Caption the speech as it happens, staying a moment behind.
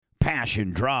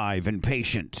passion, drive, and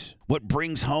patience. What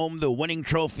brings home the winning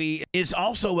trophy is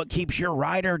also what keeps your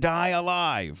ride or die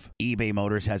alive. eBay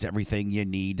Motors has everything you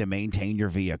need to maintain your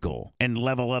vehicle and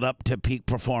level it up to peak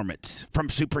performance. From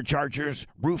superchargers,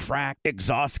 roof rack,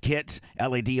 exhaust kits,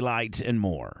 LED lights, and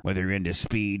more. Whether you're into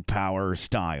speed, power, or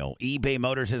style, eBay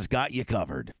Motors has got you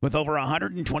covered. With over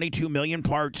 122 million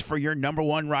parts for your number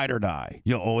one ride or die,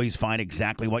 you'll always find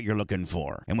exactly what you're looking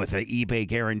for. And with the eBay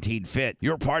Guaranteed Fit,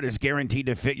 your part is guaranteed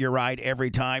to fit your ride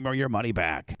every time or your money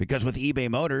back. Because with eBay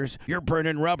Motors, you're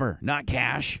burning rubber, not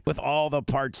cash, with all the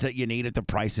parts that you need at the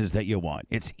prices that you want.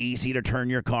 It's easy to turn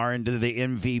your car into the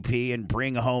MVP and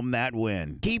bring home that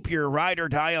win. Keep your ride or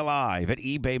die alive at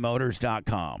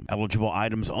ebaymotors.com. Eligible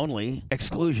items only.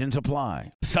 Exclusions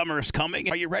apply. Summer's coming.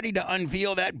 Are you ready to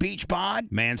unveil that beach bod?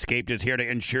 Manscaped is here to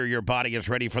ensure your body is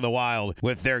ready for the wild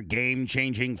with their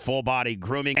game-changing full-body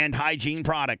grooming and hygiene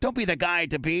product. Don't be the guy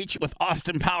at the beach with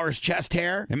Austin Powers chest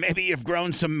hair, and maybe you've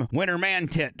grown some winter man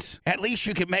tits. At least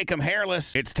you can make them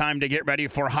hairless. It's time to get ready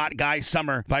for hot guy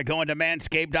summer by going to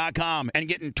manscaped.com and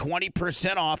getting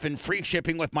 20% off and free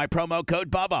shipping with my promo code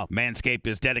BUBBA. Manscaped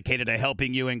is dedicated to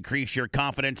helping you increase your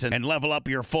confidence and level up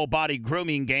your full-body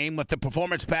grooming game with the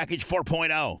Performance Package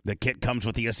 4.0. The kit comes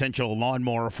with the essential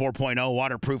Lawnmower 4.0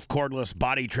 waterproof cordless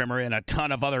body trimmer and a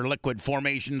ton of other liquid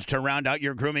formations to round out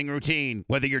your grooming routine.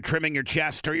 Whether you're trimming your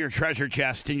chest or your treasure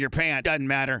chest in your pant, doesn't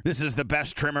matter. This is the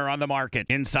best trimmer on the market.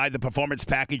 Inside the Performance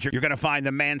Package, you're going to find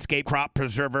the Manscaped Crop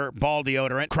Preserver Ball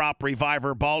Deodorant, Crop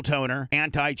Reviver Ball Toner,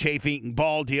 Anti-Chafing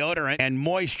Ball Deodorant, and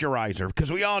Moisturizer.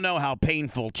 Because we all know how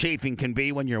painful chafing can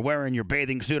be when you're wearing your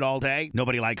bathing suit all day.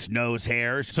 Nobody likes nose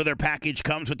hairs, so their package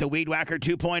comes with the Weed Whacker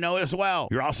 2.0 as well.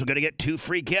 You're also going to get 2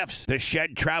 free gifts. The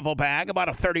Shed Travel Bag, about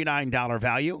a $39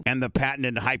 value, and the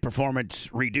patented high-performance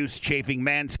reduced chafing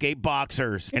Manscaped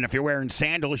Boxers. And if you're wearing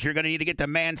sandals, you're going to need to get the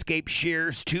Manscaped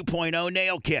Shears 2.0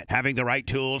 Nail Kit. Having the right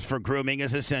tools for grooming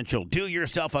is essential. Do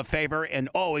yourself a favor and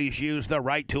always use the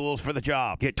right tools for the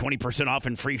job. Get 20% off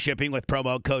and free shipping with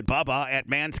promo code BUBBA at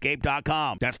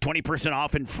manscaped.com. That's 20%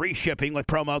 off and free shipping with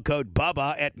promo code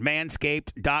BUBBA at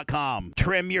manscaped.com.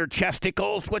 Trim your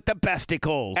chesticles with the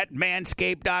besticles at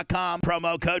manscaped.com.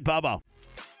 Promo code BUBBA.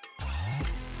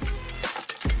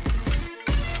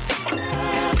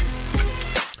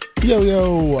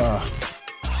 Yo,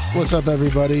 what's up,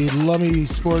 everybody? Lummy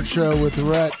Sports Show with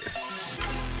Rhett.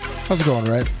 How's it going,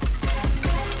 Rhett?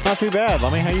 Not too bad,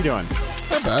 Lummy. How you doing?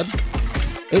 Not bad.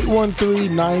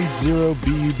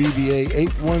 813-90-BUBBA.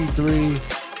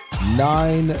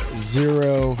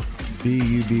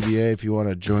 813-90-BUBBA if you want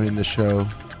to join the show.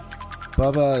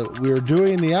 Bubba, we're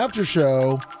doing the after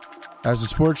show as a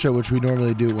sports show, which we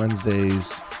normally do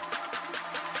Wednesdays.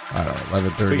 I don't know,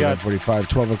 11:30, 11:45,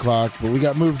 12 o'clock. But we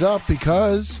got moved up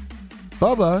because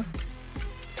Bubba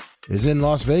is in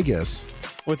Las Vegas.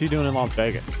 What's he doing in Las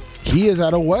Vegas? He is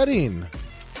at a wedding.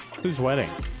 Whose wedding?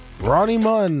 Ronnie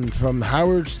Munn from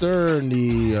Howard Stern,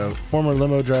 the former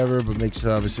limo driver, but makes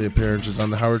obviously appearances on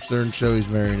the Howard Stern show. He's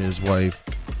marrying his wife,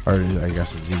 or I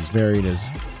guess he's marrying his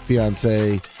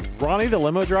fiance. Ronnie, the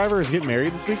limo driver, is getting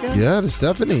married this weekend? Yeah, to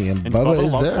Stephanie, and Bubba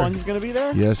is there. Fun's going to be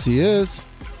there? Yes, he is.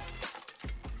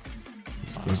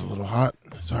 It was a little hot.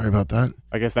 Sorry about that.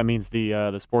 I guess that means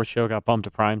the sports show got bumped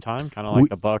to prime time, kind of like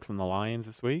the Bucks and the Lions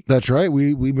this week. That's right.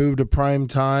 We moved to prime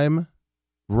time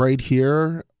right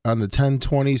here on the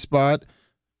 10:20 spot.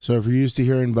 So if you're used to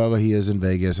hearing Bubba, he is in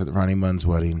Vegas at Ronnie Munn's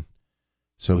wedding.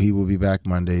 So he will be back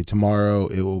Monday. Tomorrow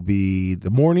it will be the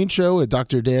morning show with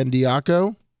Dr. Dan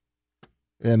Diaco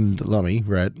and Lummy,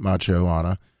 Rhett, Macho,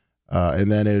 Anna.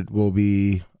 And then it will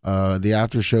be the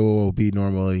after show will be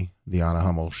normally the Anna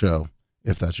Hummel show,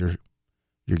 if that's your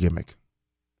gimmick.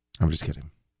 I'm just kidding.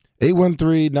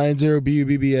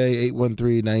 813-90-BUBBA,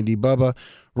 813-90-BUBBA.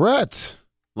 Rhett.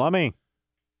 Lummy.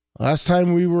 Last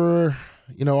time we were,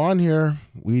 on here,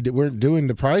 we weren't doing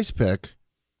the prize pick.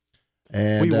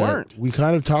 And we weren't. We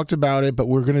kind of talked about it, but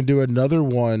we're going to do another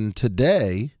one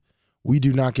today. We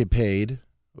do not get paid.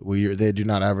 They do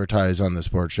not advertise on the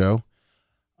sports show.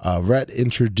 Rhett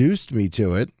introduced me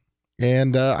to it.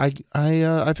 And I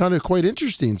found it quite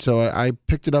interesting, so I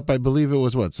picked it up. I believe it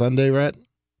was, Sunday, Rhett?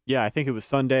 Yeah, I think it was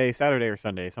Saturday or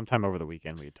Sunday, sometime over the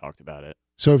weekend we had talked about it.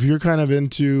 So if you're kind of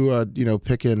into,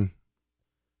 picking...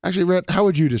 Actually, Rhett, how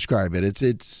would you describe it?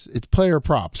 It's player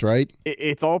props, right?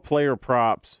 It's all player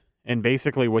props, and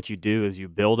basically what you do is you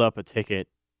build up a ticket,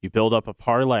 you build up a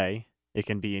parlay. It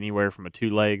can be anywhere from a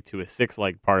 2-leg to a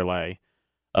 6-leg parlay,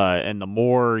 and the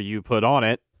more you put on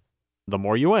it, the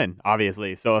more you win,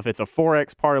 obviously. So if it's a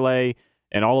 4X parlay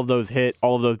and all of those hit,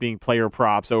 all of those being player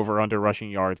props, over, under, rushing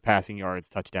yards, passing yards,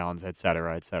 touchdowns, et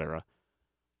cetera,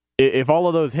 if all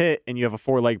of those hit and you have a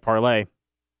 4-leg parlay,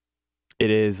 It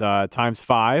is times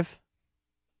 5.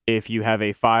 If you have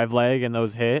a 5 leg and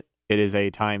those hit, it is a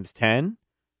times 10.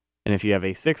 And if you have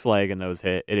a 6 leg and those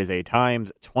hit, it is a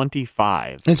times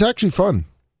 25. It's actually fun.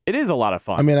 It is a lot of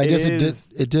fun. I mean, I guess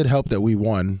it did help that we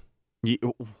won.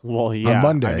 Well, yeah. On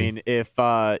Monday. I mean, if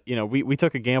we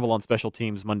took a gamble on special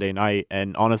teams Monday night,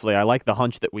 and honestly, I like the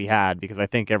hunch that we had because I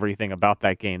think everything about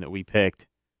that game that we picked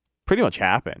pretty much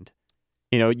happened.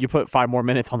 You put 5 more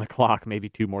minutes on the clock, maybe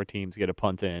 2 more teams get a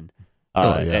punt in,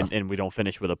 and we don't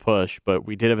finish with a push. But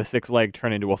we did have a 6 leg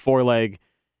turn into a 4 leg,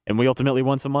 and we ultimately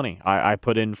won some money. I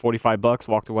put in $45,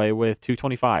 walked away with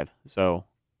 $225. So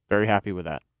very happy with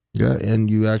that. Yeah, and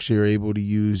you actually are able to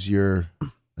use your.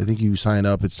 I think you sign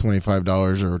up. It's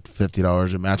 $25 or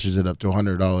 $50. It matches it up to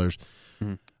 $100.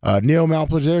 Mm-hmm. Neil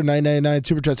Malpledge there, $9.99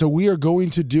 super chat. So we are going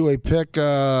to do a pick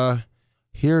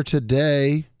here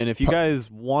today. And if you guys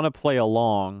want to play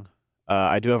along,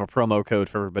 I do have a promo code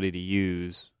for everybody to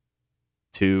use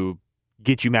to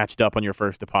get you matched up on your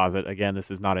first deposit. Again, this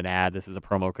is not an ad. This is a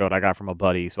promo code I got from a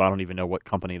buddy, so I don't even know what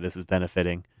company this is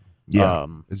benefiting. Yeah,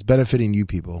 it's benefiting you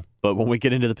people. But when we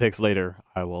get into the picks later,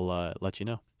 I will let you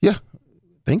know. Yeah.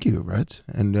 Thank you, Rhett.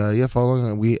 And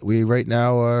following we right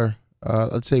now are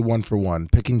let's say 1 for 1,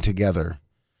 picking together.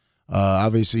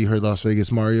 Obviously, you heard Las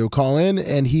Vegas Mario call in,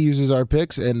 and he uses our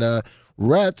picks. And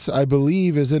Rhett, I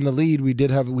believe, is in the lead.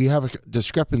 We have a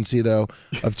discrepancy though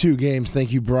of 2 games.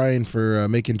 Thank you, Brian, for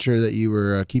making sure that you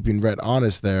were keeping Rhett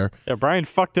honest there. Yeah, Brian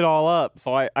fucked it all up.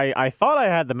 So I thought I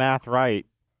had the math right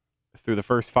through the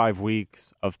first 5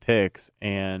 weeks of picks,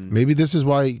 and maybe this is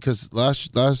why. Because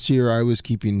last year I was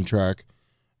keeping track.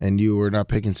 And you were not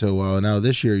picking so well. Now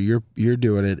this year you're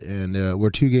doing it, and we're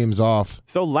 2 games off.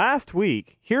 So last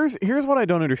week, here's what I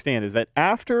don't understand is that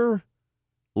after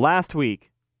last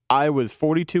week, I was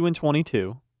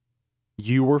 42-22,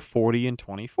 you were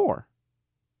 40-24,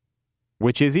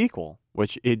 which is equal.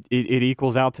 Which it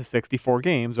equals out to 64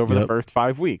 games over the first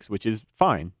 5 weeks, which is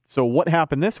fine. So what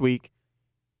happened this week?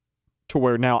 To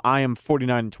where now I am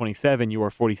 49-27, you are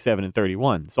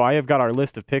 47-31. So I have got our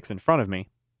list of picks in front of me.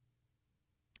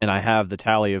 And I have the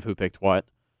tally of who picked what.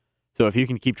 So if you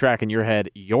can keep track in your head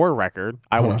your record,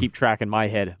 I will keep track in my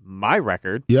head my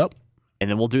record. Yep. And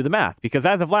then we'll do the math. Because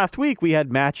as of last week, we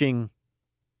had matching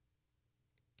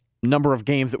number of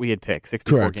games that we had picked,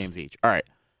 64 Correct. Games each. All right.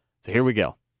 So here we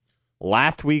go.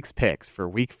 Last week's picks for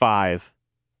week 5,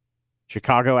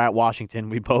 Chicago at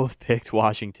Washington. We both picked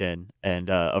Washington.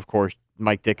 And, of course,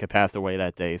 Mike Ditka passed away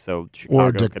that day. So Chicago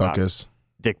or Dick Buckus.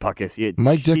 Dick Buckus. Yeah,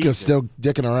 Mike Dick is still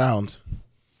dicking around.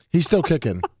 He's still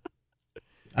kicking.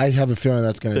 I have a feeling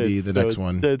that's going to be the next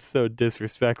one. That's so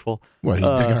disrespectful. What, he's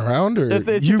dicking around? Or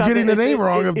you getting the name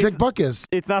wrong of Dick Buckus?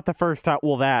 It's not the first time.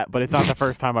 Well, but it's not the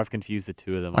first time I've confused the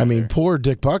 2 of them. I mean, poor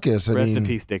Dick Buckus. Rest in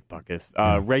peace, Dick Buckus.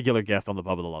 Regular guest on the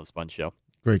Bubba the Love Sponge show.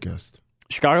 Great guest.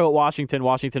 Chicago at Washington.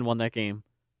 Washington won that game,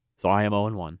 so I am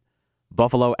 0-1.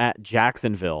 Buffalo at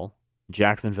Jacksonville.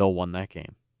 Jacksonville won that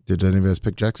game. Did any of us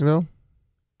pick Jacksonville?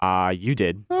 You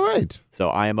did. All right. So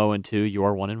I am 0-2. You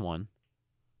are 1-1.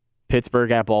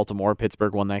 Pittsburgh at Baltimore.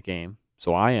 Pittsburgh won that game.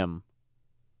 So I am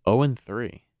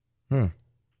 0-3. Yeah.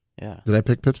 Did I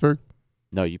pick Pittsburgh?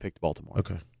 No, you picked Baltimore.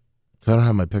 Okay. So I don't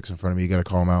have my picks in front of me. You got to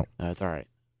call them out. That's all right.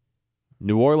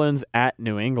 New Orleans at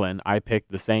New England. I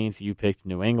picked the Saints. You picked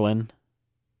New England.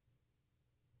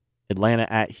 Atlanta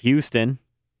at Houston.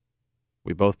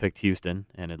 We both picked Houston,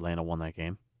 and Atlanta won that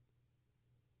game.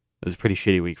 It was a pretty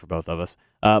shitty week for both of us.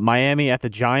 Miami at the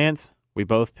Giants. We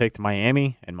both picked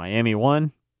Miami, and Miami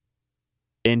won.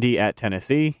 Indy at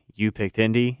Tennessee. You picked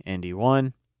Indy. Indy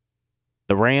won.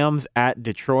 The Rams at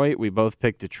Detroit. We both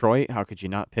picked Detroit. How could you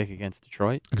not pick against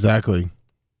Detroit? Exactly.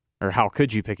 Or how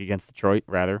could you pick against Detroit,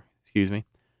 rather? Excuse me.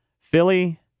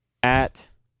 Philly at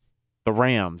the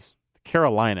Rams.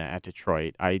 Carolina at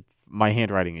Detroit. My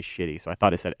handwriting is shitty, so I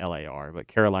thought it said LAR, but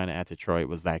Carolina at Detroit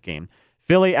was that game.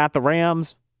 Philly at the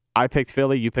Rams. I picked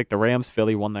Philly. You picked the Rams.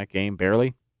 Philly won that game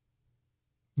barely.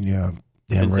 Yeah.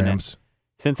 Damn Rams.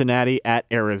 Cincinnati at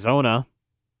Arizona.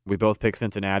 We both picked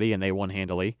Cincinnati, and they won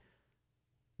handily.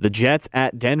 The Jets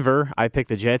at Denver. I picked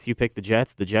the Jets. You picked the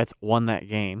Jets. The Jets won that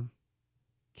game.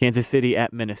 Kansas City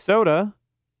at Minnesota.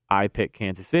 I picked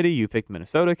Kansas City. You picked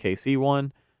Minnesota. KC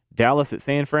won. Dallas at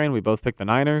San Fran. We both picked the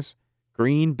Niners.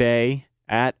 Green Bay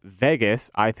at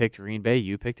Vegas. I picked Green Bay.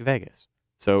 You picked Vegas.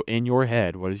 So in your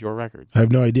head, what is your record? I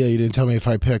have no idea. You didn't tell me if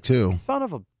I picked too. Son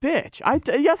of a bitch.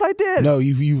 Yes, I did. No,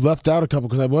 you left out a couple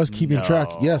because I was keeping track.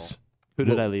 Yes. Who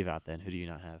did I leave out then? Who do you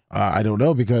not have? I don't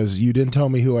know because you didn't tell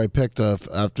me who I picked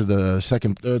after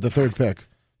the third pick.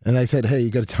 And I said, hey,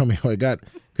 you got to tell me who I got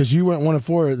because Because you went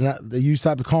 1-4, and you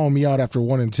stopped calling me out after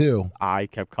 1 and 2. I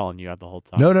kept calling you out the whole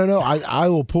time. No. I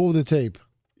will pull the tape.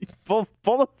 Pull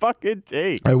the fucking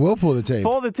tape. I will pull the tape.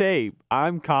 Pull the tape.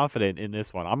 I'm confident in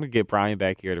this one. I'm going to get Brian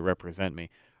back here to represent me.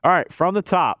 All right, from the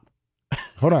top.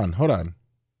 Hold on.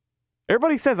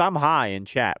 Everybody says I'm high in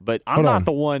chat, but I'm not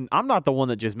the one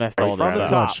that just messed all from this the up.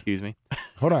 top. Excuse me.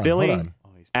 Hold on. Billy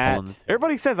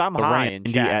everybody says I'm high in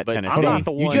Indy chat, at but Tennessee. I'm not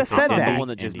the one. You just said I'm not that. the one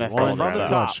that just Indy messed won. all this From the up.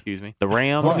 top. Excuse me. The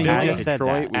Rams Hold on. at You just said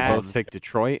Detroit. that. We both picked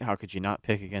Detroit. How could you not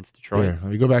pick against Detroit? Here, let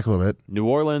me go back a little bit. New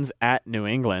Orleans at New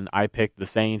England. I picked the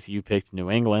Saints. You picked New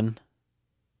England.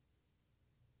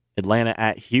 Atlanta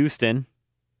at Houston.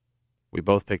 We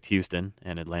both picked Houston,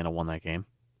 and Atlanta won that game.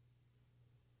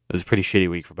 It was a pretty shitty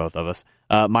week for both of us.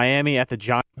 Miami at the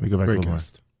Giants. Let me go back a little more.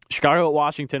 Chicago at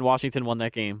Washington. Washington won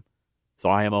that game, so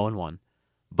I am 0-1.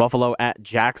 Buffalo at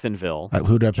Jacksonville.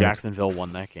 Who did I pick? Jacksonville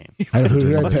won that game. Who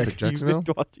did I pick? Jacksonville?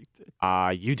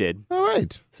 You did. All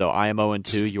right. So I am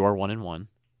 0-2. You are 1-1.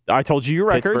 I told you your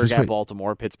record. Just Pittsburgh at wait.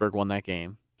 Baltimore. Pittsburgh won that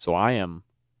game. So I am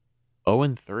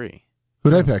 0-3. Who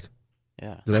did I pick?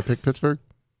 Yeah. Did I pick Pittsburgh?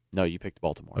 No, you picked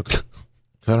Baltimore. Okay.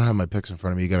 So I don't have my picks in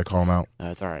front of me. You got to call them out.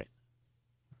 That's all right.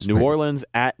 Just New wait. Orleans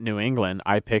at New England.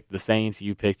 I picked the Saints.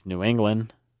 You picked New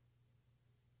England.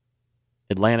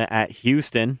 Atlanta at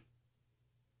Houston.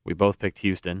 We both picked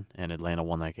Houston, and Atlanta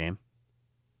won that game.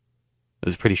 It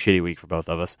was a pretty shitty week for both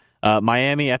of us.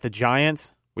 Miami at the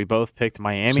Giants. We both picked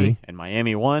Miami, See? and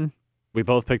Miami won. We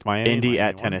both picked Miami. Indy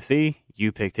at Tennessee.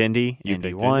 You picked Indy.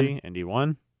 Indy won. Indy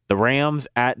won. The Rams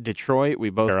at Detroit. We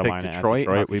both picked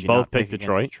Detroit. We both picked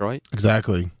Detroit.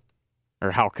 Exactly. Or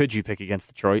how could you pick against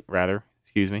Detroit, rather?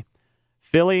 Excuse me.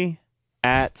 Philly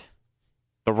at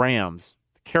the Rams.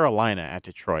 Carolina at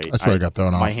Detroit. That's where I got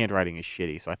thrown off. My handwriting is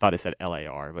shitty, so I thought it said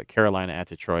LAR, but Carolina at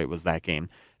Detroit was that game.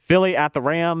 Philly at the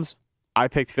Rams. I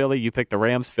picked Philly. You picked the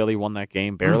Rams. Philly won that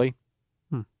game barely.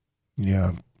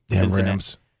 Yeah. Cincinnati.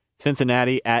 Rams.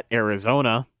 Cincinnati at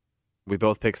Arizona. We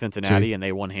both picked Cincinnati, and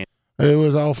they won hand. It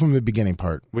was all from the beginning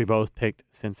part. We both picked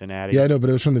Cincinnati. Yeah, I know, but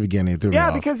it was from the beginning. It threw me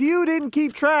off. because you didn't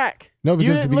keep track. No, because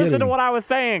you the didn't listen to beginning. what I was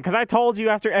saying, because I told you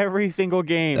after every single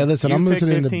game. Hey, listen, you I'm picked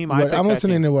listening this to team, I'm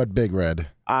listening to what Big read.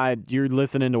 You're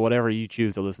listening to whatever you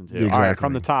choose to listen to. Exactly. All right,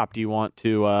 from the top, do you want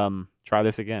to try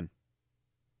this again?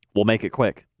 We'll make it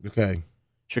quick. Okay.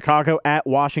 Chicago at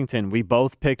Washington. We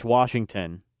both picked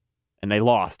Washington, and they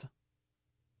lost.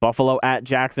 Buffalo at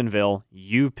Jacksonville.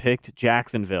 You picked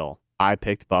Jacksonville. I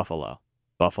picked Buffalo.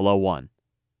 Buffalo won.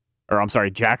 Or, I'm sorry,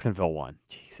 Jacksonville won.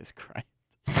 Jesus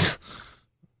Christ.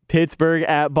 Pittsburgh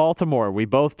at Baltimore. We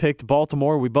both picked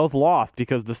Baltimore. We both lost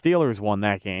because the Steelers won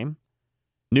that game.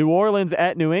 New Orleans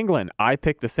at New England. I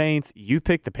picked the Saints. You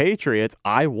picked the Patriots.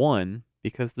 I won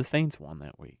because the Saints won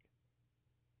that week.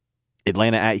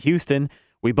 Atlanta at Houston.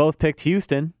 We both picked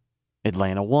Houston.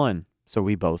 Atlanta won, so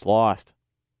we both lost.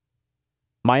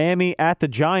 Miami at the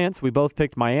Giants. We both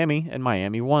picked Miami, and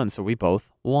Miami won, so we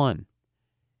both won.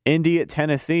 Indy at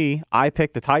Tennessee. I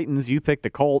picked the Titans. You picked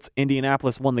the Colts.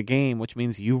 Indianapolis won the game, which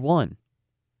means you won.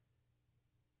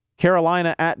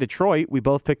 Carolina at Detroit. We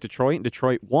both picked Detroit, and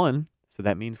Detroit won, so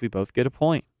that means we both get a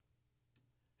point.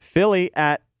 Philly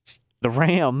at the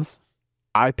Rams.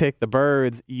 I picked the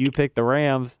Birds. You picked the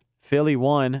Rams. Philly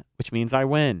won, which means I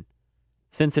win.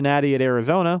 Cincinnati at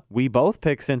Arizona. We both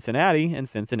picked Cincinnati, and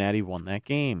Cincinnati won that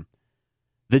game.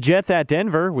 The Jets at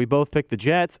Denver. We both picked the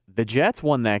Jets. The Jets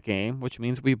won that game, which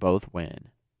means we both win.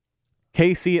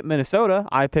 KC at Minnesota.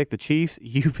 I picked the Chiefs.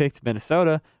 You picked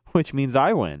Minnesota, which means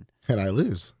I win. And I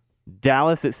lose.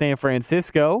 Dallas at San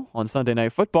Francisco on Sunday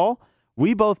Night Football.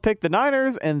 We both picked the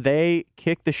Niners, and they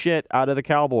kicked the shit out of the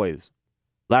Cowboys.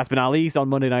 Last but not least, on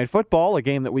Monday Night Football, a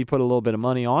game that we put a little bit of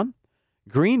money on.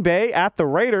 Green Bay at the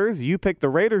Raiders. You picked the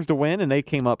Raiders to win, and they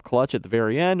came up clutch at the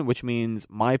very end, which means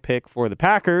my pick for the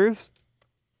Packers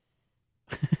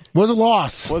was a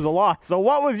loss. was a loss. So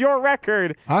what was your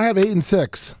record? I have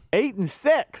 8-6.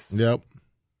 8-6. Yep.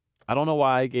 I don't know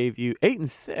why I gave you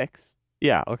 8-6.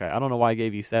 Yeah, okay. I don't know why I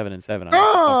gave you 7-7.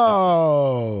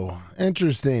 Oh,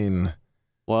 interesting.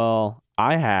 Well,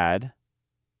 I had.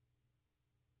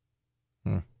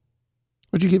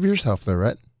 What'd you give yourself there,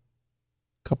 Rhett?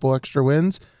 Couple extra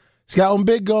wins. Scouting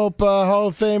Big Gulp Hall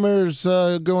of Famers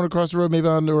going across the road, maybe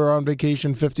or on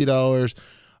vacation, $50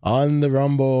 on the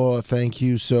Rumble. Thank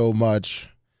you so much.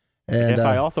 And Yes,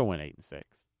 I also went 8-6.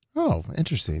 oh,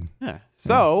 interesting. Yeah.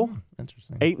 So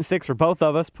Interesting. 8-6 for both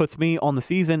of us puts me on the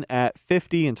season at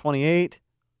 50-28,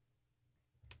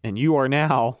 and you are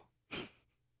now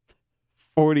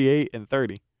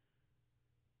 48-30.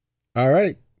 All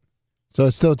right. So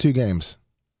it's still 2 games.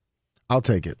 I'll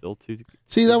take it. Still two.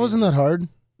 See, that wasn't that hard.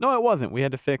 No, it wasn't. We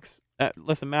had to fix.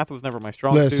 Listen, math was never my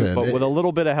strong suit, but with a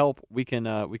little bit of help, we can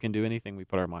do anything we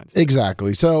put our minds to.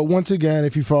 Exactly. So once again,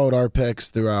 if you followed our picks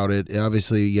throughout it,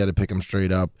 obviously you got to pick them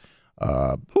straight up.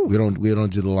 We don't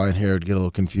do the line here to get a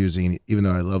little confusing, even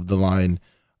though I love the line.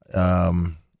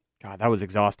 God, that was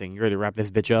exhausting. You ready to wrap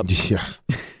this bitch up? Yeah.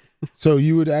 So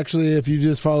you would actually, if you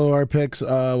just follow our picks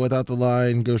without the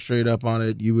line, go straight up on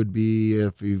it, you would be,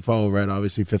 if you follow Red,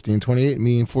 obviously 50-28,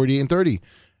 me and 48-30.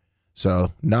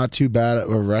 So not too bad of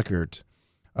a record.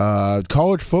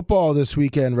 College football this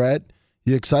weekend, Red.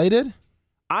 You excited?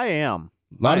 I am.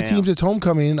 A lot of teams, it's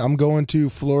homecoming. I'm going to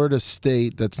Florida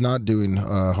State. That's not doing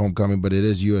homecoming, but it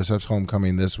is USF's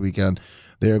homecoming this weekend.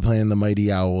 They're playing the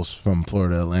Mighty Owls from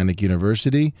Florida Atlantic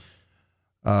University.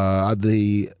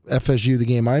 The FSU, the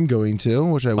game I'm going to,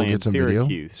 which I will get some video.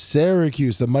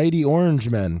 Syracuse, the Mighty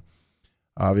Orangemen.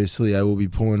 Obviously, I will be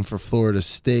pulling for Florida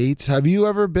State. Have you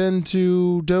ever been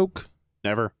to Doak?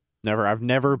 Never. I've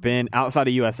never been, outside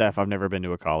of USF, I've never been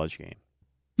to a college game.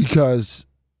 Because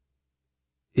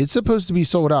it's supposed to be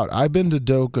sold out. I've been to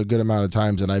Doak a good amount of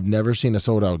times, and I've never seen a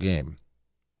sold-out game.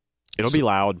 It'll be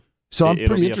loud. So I'm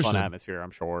pretty interested. It'll be a fun atmosphere,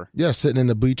 I'm sure. Yeah, sitting in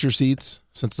the bleacher seats,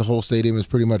 since the whole stadium is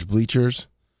pretty much bleachers,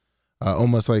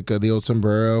 almost like the old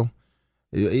sombrero.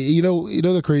 You know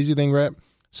the crazy thing, Rhett?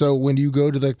 So when you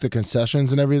go to the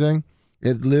concessions and everything,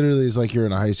 it literally is like you're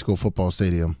in a high school football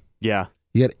stadium. Yeah.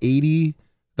 You got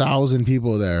 80,000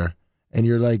 people there, and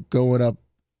you're like going up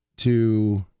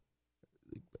to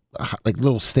like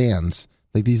little stands,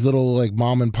 like these little like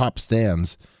mom and pop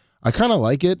stands. I kind of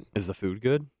like it. Is the food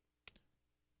good?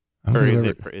 Or is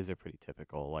it pretty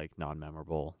typical, like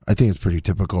non-memorable? I think it's pretty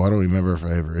typical. I don't remember if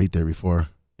I ever ate there before.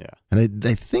 Yeah. And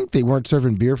I think they weren't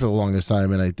serving beer for the longest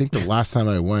time, and I think the last time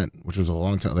I went, which was a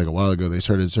long time, like a while ago, they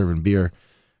started serving beer.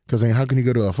 Because, I mean, how can you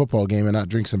go to a football game and not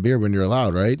drink some beer when you're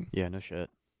allowed, right? Yeah, no shit.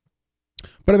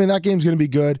 But, I mean, that game's going to be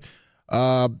good.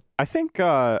 I think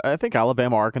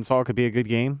Alabama, Arkansas could be a good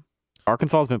game.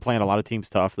 Arkansas has been playing a lot of teams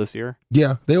tough this year.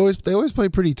 Yeah, they always play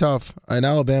pretty tough, and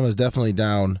Alabama's definitely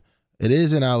down. It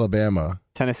is in Alabama.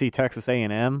 Tennessee, Texas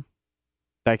A&M.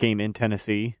 That game in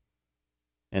Tennessee.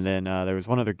 And then there was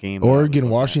one other game. Oregon,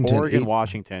 Washington.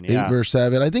 Washington, yeah.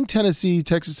 8-7. I think Tennessee,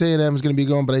 Texas A&M is going to be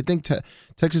going, but I think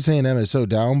Texas A&M is so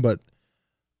down, but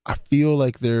I feel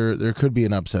like there could be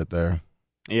an upset there.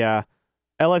 Yeah.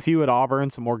 LSU at Auburn,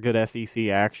 some more good SEC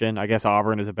action. I guess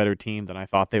Auburn is a better team than I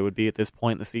thought they would be at this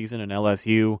point in the season, and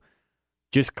LSU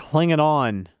just clinging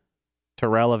on to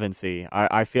relevancy.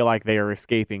 I feel like they are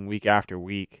escaping week after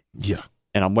week. Yeah.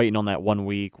 And I'm waiting on that 1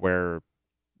 week where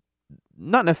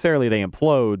not necessarily they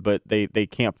implode, but they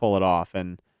can't pull it off.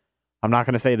 And I'm not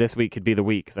going to say this week could be the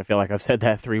week, because I feel like I've said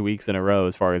that 3 weeks in a row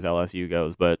as far as LSU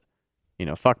goes. But,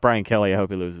 fuck Brian Kelly. I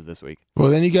hope he loses this week. Well,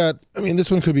 then you got,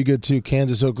 this one could be good too.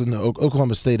 Kansas,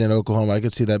 Oklahoma State, and Oklahoma. I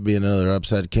could see that being another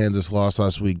upset. Kansas lost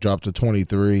last week, dropped to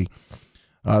 23.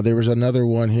 There was another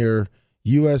one here.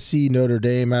 USC, Notre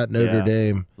Dame at Notre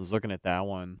Dame. I was looking at that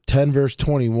one.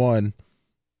 10-21.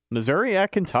 Missouri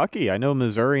at Kentucky. I know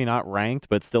Missouri not ranked,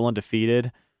 but still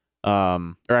undefeated.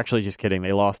 Or actually, just kidding.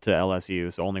 They lost to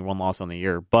LSU, so only one loss on the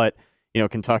year. But,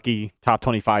 Kentucky, top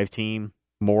 25 team,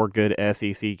 more good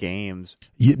SEC games.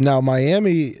 Now,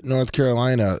 Miami, North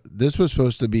Carolina, this was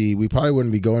supposed to be, we probably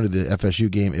wouldn't be going to the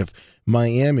FSU game if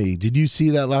Miami, did you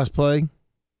see that last play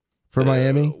for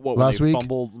Miami last week?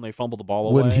 When they fumbled the ball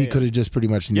away. When he could have just pretty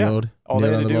much nailed all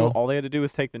they had the to do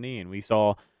was take the knee, and we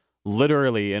saw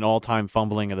literally an all-time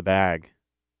fumbling of the bag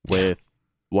with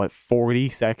 40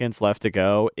 seconds left to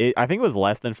go. I think it was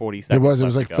less than 40 seconds. It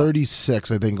was like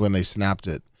 36, I think, when they snapped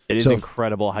it. It is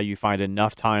incredible how you find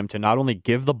enough time to not only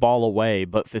give the ball away,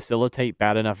 but facilitate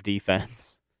bad enough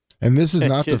defense. And this is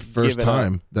not the first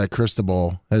time that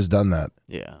Cristobal has done that.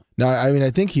 Yeah. Now, I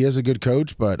think he is a good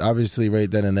coach, but obviously right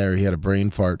then and there he had a brain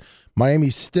fart. Miami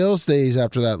still stays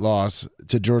after that loss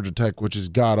to Georgia Tech, which is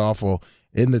god-awful,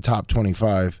 in the top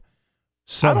 25.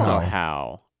 Somehow. I don't know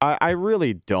how. I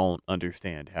really don't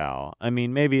understand how. I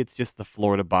mean, maybe it's just the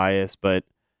Florida bias, but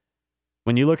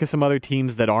when you look at some other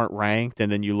teams that aren't ranked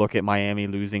and then you look at Miami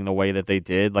losing the way that they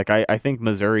did, like I think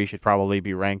Missouri should probably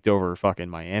be ranked over fucking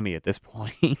Miami at this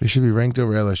point. They should be ranked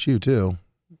over LSU too.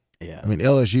 Yeah. I mean,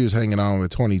 LSU is hanging on with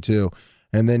 22.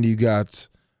 And then you got,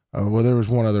 there was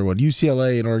one other one,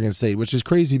 UCLA and Oregon State, which is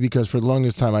crazy because for the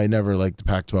longest time I never liked the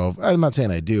Pac-12. I'm not saying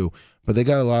I do, but they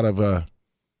got a lot of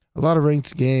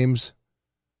ranked games,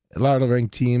 a lot of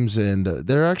ranked teams, and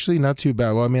they're actually not too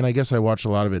bad. Well, I mean, I guess I watch a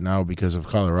lot of it now because of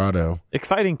Colorado.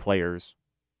 Exciting players.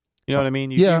 You know what I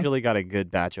mean? You've usually got a good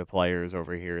batch of players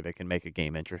over here that can make a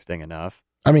game interesting enough.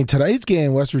 I mean, tonight's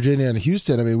game, West Virginia and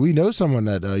Houston, I mean, we know someone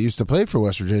that used to play for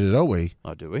West Virginia, don't we?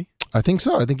 Oh, do we? I think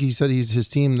so. I think he said his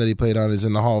team that he played on is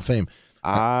in the Hall of Fame.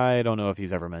 I don't know if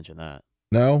he's ever mentioned that.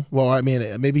 No? Well, I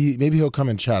mean, maybe he'll come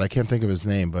in chat. I can't think of his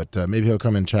name, but maybe he'll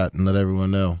come in chat and let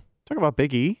everyone know. Talk about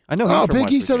Big E. I know. He's Oh, from Big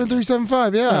West E Virginia.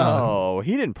 7375. Yeah. No,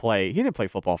 he didn't play. He didn't play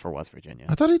football for West Virginia.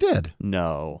 I thought he did.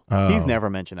 No, Oh. he's never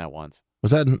mentioned that once.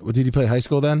 Did he play high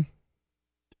school then?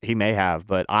 He may have,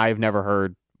 but I've never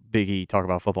heard Big E talk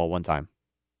about football one time.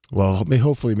 Well,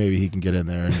 hopefully maybe he can get in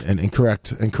there and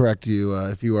correct you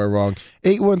if you are wrong.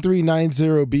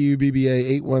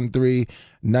 813-90-BUBBA,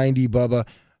 813-90-BUBBA.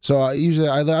 So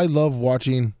I love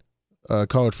watching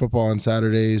college football on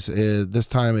Saturdays. This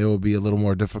time it will be a little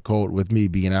more difficult with me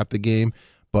being at the game,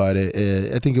 but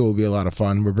I think it will be a lot of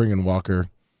fun. We're bringing Walker.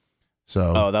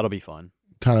 So that'll be fun.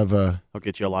 Kind of I'll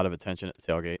get you a lot of attention at the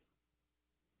tailgate.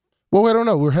 Well, I don't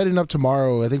know. We're heading up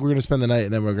tomorrow. I think we're going to spend the night,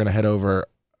 and then we're going to head over.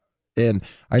 And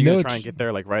I know try and get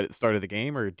there like right at the start of the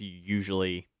game, or do you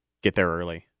usually get there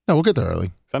early? No, we'll get there early.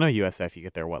 Because I know USF, you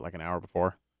get there like an hour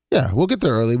before. Yeah, we'll get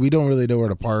there early. We don't really know where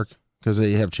to park because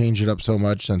they have changed it up so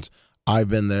much since I've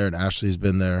been there and Ashley's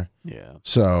been there. Yeah.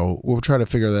 So we'll try to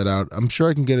figure that out. I'm sure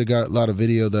I can get a lot of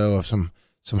video though of some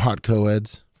hot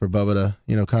co-eds for Bubba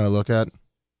to kind of look at.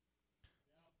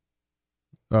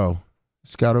 Oh,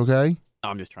 Scott, okay?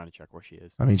 I'm just trying to check where she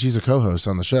is. I mean, she's a co-host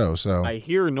on the show, so I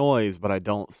hear noise, but I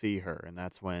don't see her, and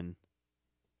that's when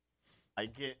I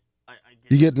get.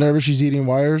 You get nervous. She's eating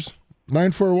wires.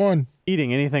 941.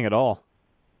 Eating anything at all.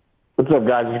 What's up,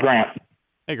 guys? It's Grant.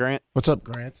 Hey, Grant. What's up,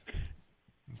 Grant?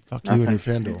 Fuck you and your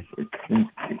FanDuel.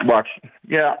 Watch.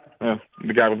 Yeah,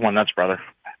 the guy with one nuts, brother.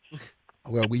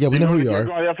 Well, we know who you are.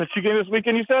 Going to the FSU game this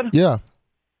weekend, you said? Yeah.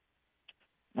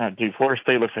 Dude, Florida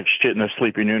State looks like shit in those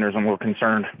sleepy nooners. I'm a little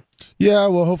concerned. Yeah,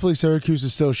 well, hopefully Syracuse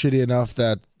is still shitty enough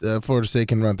that Florida State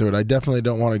can run through it. I definitely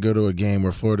don't want to go to a game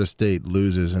where Florida State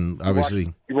loses, and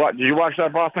obviously... Did you watch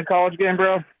that Boston College game,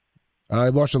 bro? I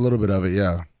watched a little bit of it,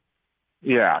 yeah.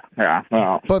 Yeah.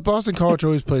 Well, But Boston College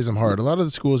always plays them hard. A lot of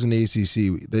the schools in the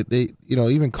ACC, they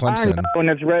even Clemson.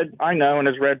 I know, and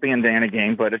it's red bandana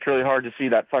game, but it's really hard to see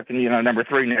that fucking number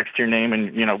 3 next to your name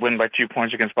and win by 2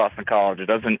 points against Boston College. It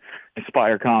doesn't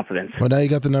inspire confidence. Well, now you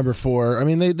got the number 4. I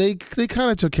mean, they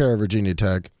kind of took care of Virginia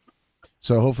Tech,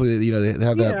 so hopefully they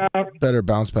have that better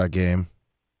bounce back game.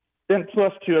 Then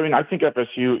plus two, I mean, I think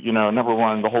FSU, number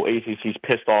one, the whole ACC's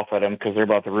pissed off at them because they're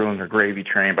about to ruin their gravy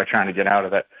train by trying to get out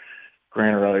of that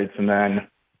grand rights, and then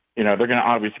they're going to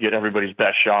obviously get everybody's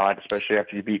best shot, especially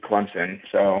after you beat Clemson.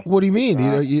 So what do you mean?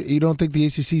 You don't think the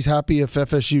ACC's happy if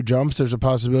FSU jumps? There's a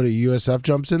possibility USF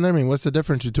jumps in there. I mean, what's the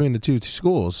difference between the two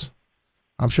schools?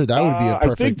 I'm sure that would be a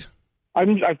perfect. I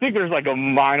think there's like a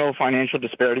minor financial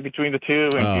disparity between the two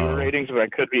and viewer ratings, but I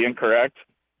could be incorrect.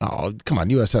 Oh, come on.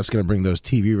 USF's going to bring those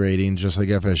TV ratings just like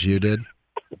FSU did.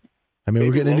 I mean,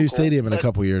 we're getting a new stadium in a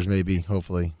couple years, maybe,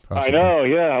 hopefully. Possibly. I know,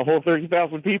 yeah, a whole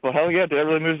 30,000 people. Hell yeah, that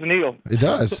really moves the needle. It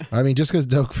does. I mean, just because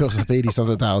Doak fills up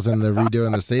 80-something thousand, they're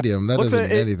redoing the stadium, that doesn't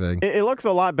mean anything. It looks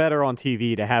a lot better on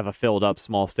TV to have a filled-up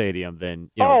small stadium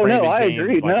than, I James,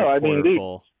 agree.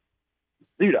 like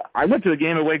Dude, I went to a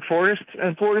game at Wake Forest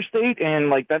and Florida State,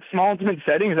 and like that small intimate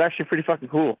setting is actually pretty fucking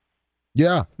cool.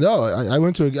 Yeah, no, I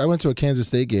went to a Kansas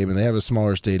State game, and they have a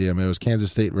smaller stadium. It was Kansas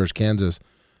State versus Kansas.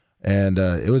 And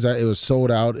it was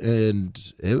sold out, and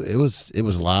it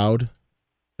was loud.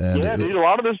 And dude, a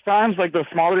lot of those times, like the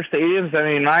smaller stadiums.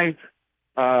 I mean, my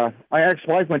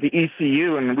ex-wife went to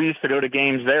ECU, and we used to go to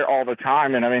games there all the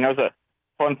time. And I mean, that was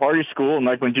a fun party school. And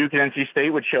like when Duke and NC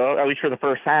State would show up, at least for the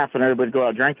first half, and everybody would go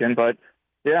out drinking. But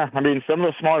yeah, I mean, some of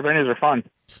those smaller venues are fun.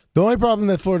 The only problem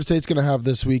that Florida State's going to have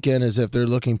this weekend is if they're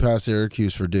looking past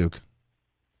Syracuse for Duke.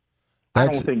 I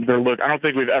don't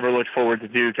think we've ever looked forward to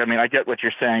Duke. I mean, I get what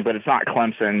you're saying, but it's not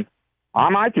Clemson.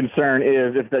 My concern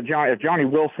is if Johnny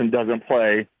Wilson doesn't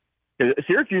play,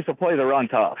 Syracuse will play the run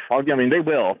tough. I mean, they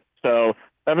will. So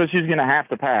FSU's going to have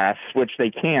to pass, which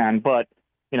they can, but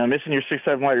missing your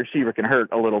 6'7" wide receiver can hurt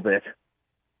a little bit.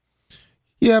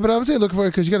 Yeah, but I would say look for it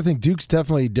because you got to think Duke's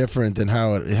definitely different than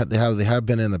how they have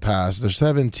been in the past. They're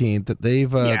 17th.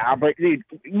 They've yeah, but you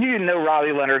know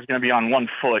Riley Leonard's going to be on one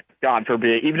foot. God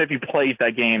forbid. Even if he plays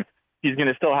that game, he's going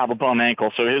to still have a bum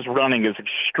ankle, so his running is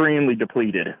extremely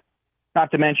depleted.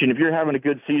 Not to mention, if you're having a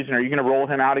good season, are you going to roll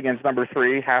him out against number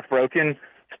 3, half broken?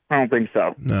 I don't think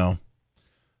so. No,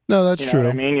 that's true.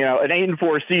 I mean, an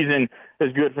 8-4 season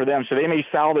is good for them, so they may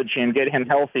salvage him, get him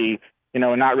healthy,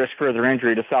 and not risk further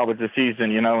injury to salvage the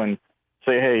season, and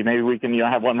say, hey, maybe we can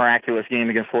have one miraculous game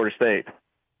against Florida State.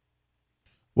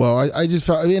 Well, I just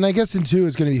felt, I guess in 2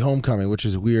 it's going to be homecoming, which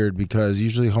is weird because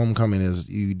usually homecoming is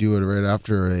you do it right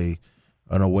after an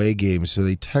away game, so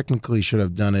they technically should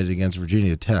have done it against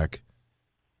Virginia Tech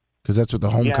because that's what the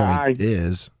homecoming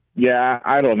is. Yeah,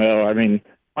 I don't know. I mean,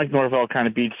 Mike Norvell kind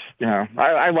of beats,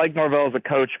 I like Norvell as a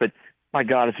coach, but my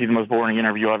God, is he the most boring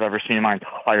interview I've ever seen in my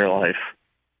entire life.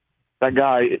 That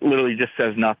guy literally just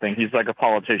says nothing. He's like a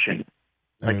politician.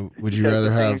 I mean, would you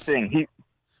rather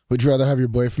have your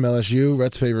boy from LSU,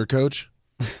 Rhett's favorite coach?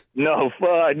 No,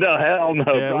 hell no.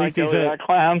 Yeah, at least he's that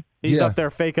clown. He's up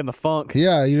there faking the funk.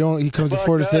 Yeah, he comes to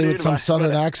Florida State with some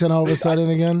southern accent all of a sudden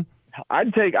again.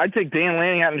 I'd take Dan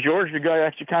Lanning out in Georgia. The guy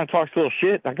actually kind of talks a little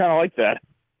shit. I kind of like that.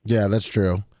 Yeah, that's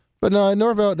true. But no,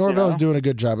 Norvell's doing a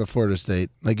good job at Florida State.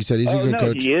 Like you said, he's a good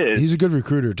coach. He is. He's a good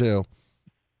recruiter too.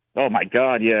 Oh my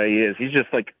God, yeah, he is. He's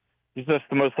just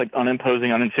the most like unimposing,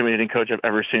 unintimidating coach I've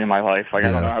ever seen in my life. Like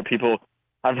I don't know how people.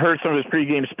 I've heard some of his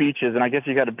pregame speeches, and I guess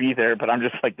you got to be there. But I'm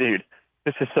just like, dude,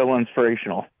 this is so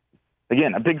inspirational.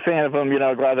 Again, a big fan of them.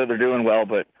 Glad that they're doing well,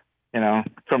 but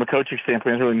from a coaching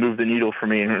standpoint, it's really moved the needle for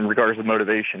me in regards to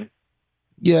motivation.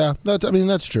 Yeah,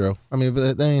 that's true. I mean,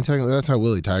 but technically, that's how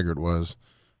Willie Taggart was.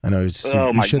 I know he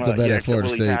shit the bed at Florida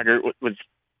State.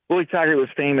 Willie Taggart was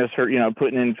famous for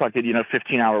putting in fucking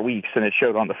 15-hour weeks, and it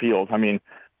showed on the field. I mean,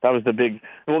 that was the big.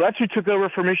 Well, that's who took over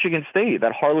for Michigan State.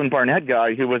 That Harlan Barnett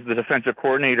guy, who was the defensive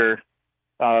coordinator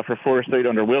for Florida State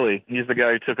under Willie. He's the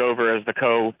guy who took over as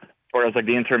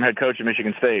the interim head coach at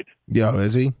Michigan State. Yeah,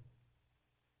 is he?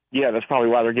 Yeah, that's probably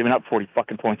why they're giving up 40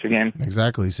 fucking points a game.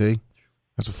 Exactly. See,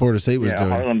 that's what Florida State was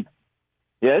doing.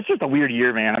 Yeah, it's just a weird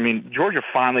year, man. I mean, Georgia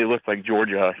finally looked like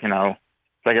Georgia.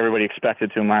 Like everybody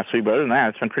expected to him last week. But other than that,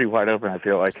 it's been pretty wide open, I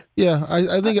feel like. Yeah,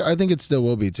 I think it still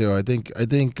will be too. I think at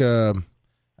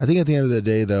the end of the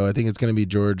day, though, I think it's going to be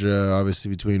Georgia,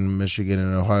 obviously between Michigan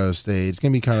and Ohio State. It's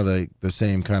going to be kind of the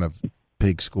same kind of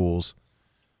big schools.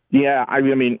 Yeah, I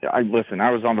mean, listen. I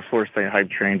was on the Florida State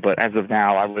hype train, but as of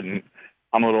now, I wouldn't.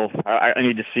 I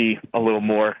need to see a little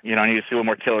more. I need to see a little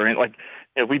more killer. And like,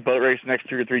 if we boat race the next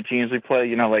 2 or 3 teams we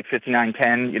play, like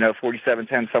 59-10,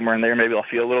 47-10, somewhere in there, maybe I'll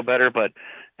feel a little better. But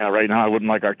right now, I wouldn't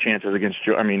like our chances against.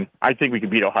 I mean, I think we could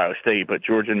beat Ohio State, but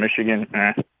Georgia and Michigan,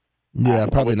 yeah,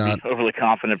 probably not. Be overly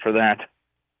confident for that.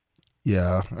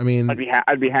 Yeah, I mean,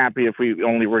 I'd be happy if we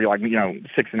only were like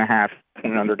 6.5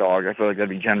 point underdog. I feel like that'd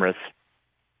be generous.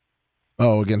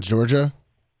 Oh, against Georgia?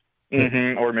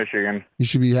 Mm-hmm, or Michigan. You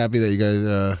should be happy that you guys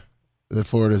that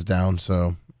Florida's down.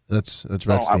 So that's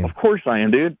Rhett's team. Of course I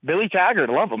am, dude. Billy Taggart,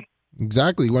 I love him.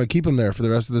 Exactly. You want to keep him there for the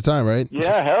rest of the time, right?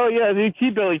 Yeah, hell yeah, dude.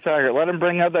 Keep Billy Taggart. Let him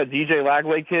bring out that DJ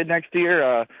Lagway kid next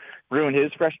year. Ruin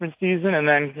his freshman season, and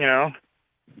then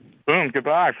boom,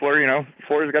 goodbye.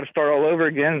 Florida's got to start all over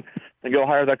again. And go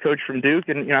hire that coach from Duke,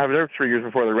 and have their 3 years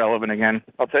before they're relevant again.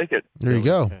 I'll take it. There you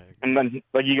go. And then,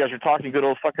 like you guys are talking, good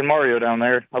old fucking Mario down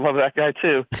there. I love that guy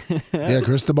too. Yeah,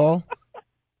 Cristobal.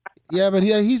 Yeah, but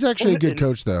he's actually a good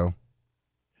coach, though.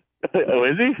 Oh,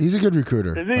 is he? He's a good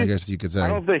recruiter. Is he? I guess you could say.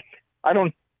 I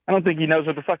don't think he knows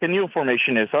what the fucking Neal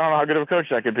formation is. So I don't know how good of a coach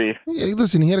that could be. Yeah,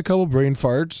 listen, he had a couple brain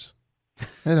farts.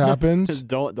 It happens.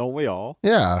 Don't we all?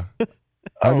 Yeah.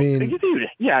 I mean, dude,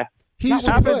 yeah. He used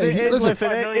to play. Listen,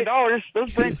 $5 million.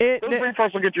 Those brain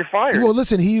farts will get you fired. Well,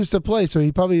 listen, he used to play, so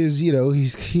he probably is.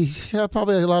 He had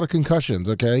probably a lot of concussions.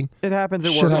 Okay, it happens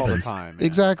at work all the time. Man.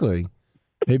 Exactly.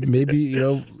 Maybe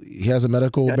he has a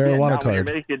medical marijuana card.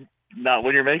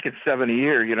 When you're making $7 a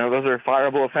year, those are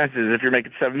fireable offenses. If you're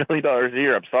making $7 million a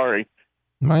year, I'm sorry.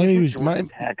 Miami's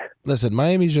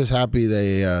just happy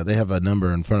they have a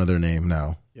number in front of their name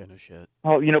now. Yeah, no shit.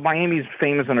 Oh, Miami's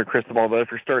famous under Cristobal, though,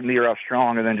 for starting the year off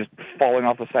strong and then just falling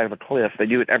off the side of a cliff. They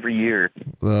do it every year.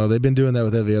 Well, they've been doing that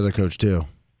with every other coach, too.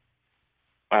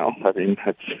 Well, I mean,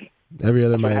 that's every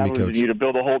other Miami coach. You to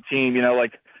build a whole team,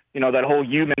 that whole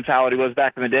U mentality was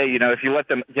back in the day. If you let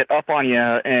them get up on you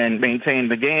and maintain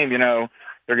the game,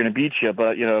 they're going to beat you.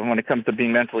 But, when it comes to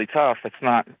being mentally tough, it's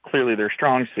not clearly their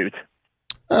strong suit.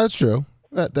 That's true.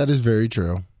 That is very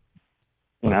true.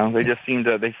 They just seem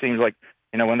like,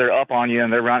 when they're up on you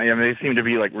and they're running, they seem to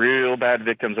be like real bad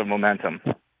victims of momentum.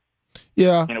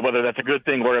 Yeah. Whether that's a good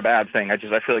thing or a bad thing. I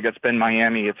feel like that's been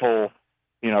Miami, its whole,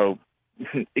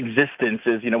 existence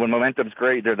is, when momentum's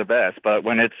great, they're the best. But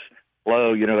when it's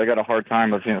low, they got a hard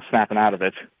time of, snapping out of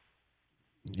it.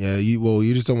 Yeah,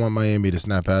 you just don't want Miami to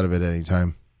snap out of it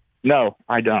anytime. No,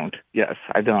 I don't. Yes,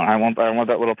 I don't. I want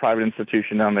that little private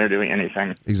institution down there doing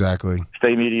anything. Exactly.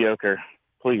 Stay mediocre,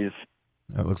 please.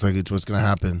 That looks like it's what's going to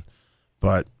happen.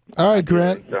 But all right,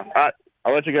 Grant. So,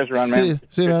 I'll let you guys run, man.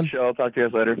 See you, man. Show. I'll talk to you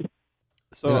guys later.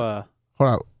 So, hold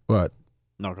on. What?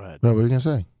 No, go ahead. No, what were you gonna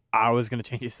say? I was gonna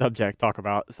change the subject, talk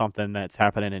about something that's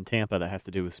happening in Tampa that has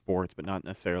to do with sports, but not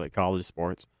necessarily college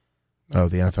sports. Oh,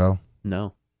 the NFL?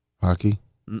 No. Hockey?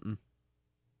 Mm-mm.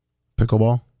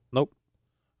 Pickleball? Nope.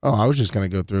 Oh, I was just gonna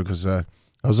go through because I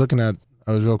was just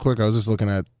looking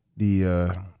at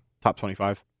the Top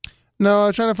 25. No,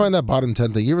 I'm trying to find that bottom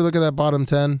 10 thing. You ever look at that bottom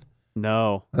 10?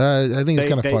 No. I think it's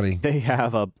kind of funny. They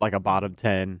have a bottom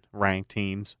 10 ranked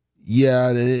teams.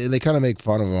 Yeah, they kind of make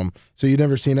fun of them. So you've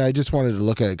never seen it. I just wanted to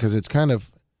look at it because it's kind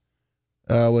of,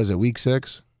 what is it, week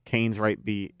 6? Canes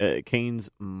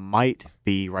might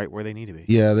be right where they need to be.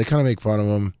 Yeah, they kind of make fun of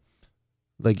them.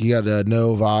 Like you got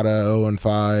Nevada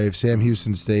 0-5, Sam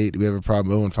Houston State. We have a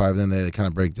problem 0-5. Then they kind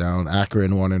of break down.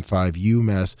 Akron 1-5,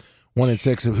 UMass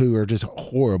 1-6, who are just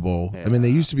horrible. Yeah. I mean, they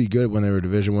used to be good when they were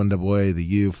Division I AA. The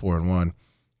U 4-1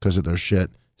 because of their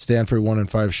shit. Stanford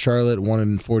 1-5, Charlotte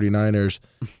 1-49ers,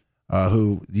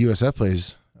 who the USF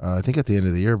plays. I think at the end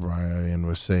of the year, Brian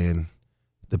was saying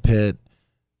the Pitt,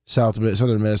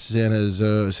 Southern Miss, they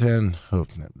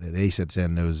said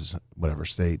San Jose, whatever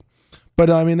state. But,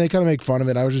 I mean, they kind of make fun of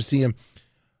it. I was just seeing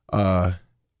if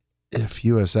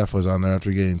USF was on there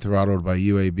after getting throttled by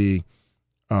UAB.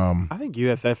 I think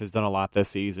USF has done a lot this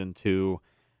season to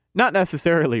not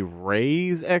necessarily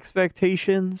raise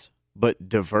expectations, but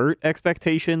divert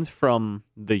expectations from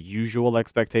the usual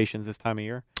expectations this time of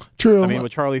year. True. I mean,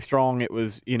 with Charlie Strong, it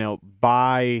was,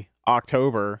 by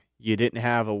October, you didn't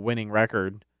have a winning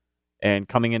record. And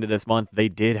coming into this month, they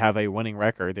did have a winning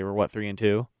record. They were,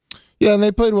 3-2? Yeah, and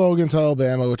they played well against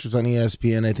Alabama, which was on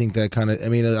ESPN. I think that kind of,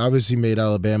 it obviously made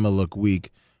Alabama look weak,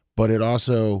 but it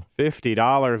also...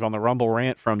 $50 on the Rumble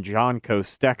Rant from John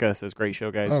Kosteka says, great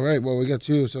show, guys. All right, well, we got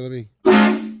 2, so let me...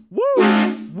 Woo!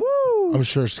 Woo! I'm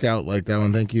sure Scout liked that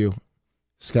one. Thank you.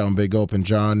 Scout and Big Open,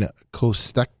 John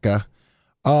Kosteka.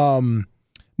 No,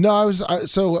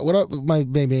 my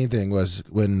main thing was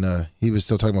when he was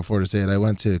still talking about Florida State, I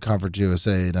went to Conference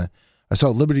USA, and I saw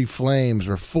Liberty Flames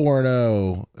were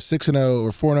 4-0, 6-0, or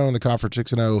 4-0 in the conference,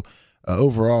 6-0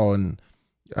 overall, and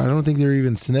I don't think they're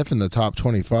even sniffing the top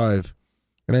 25.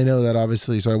 And I know that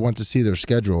obviously, so I went to see their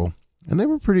schedule, and they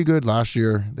were pretty good last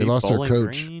year. They lost their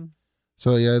coach. Green?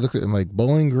 So yeah, I looked at them like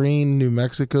Bowling Green, New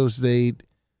Mexico State,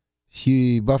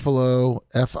 Buffalo,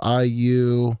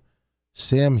 FIU,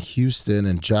 Sam Houston,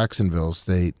 and Jacksonville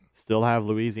State. Still have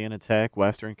Louisiana Tech,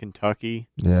 Western Kentucky.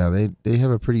 Yeah, they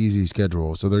have a pretty easy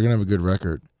schedule, so they're going to have a good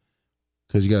record.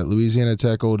 Because you got Louisiana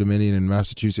Tech, Old Dominion, and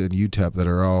Massachusetts, and UTEP that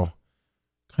are all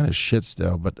kind of shit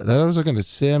still. But that I was looking at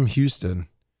Sam Houston.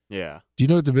 Yeah. Do you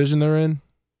know what division they're in?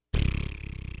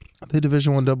 Are they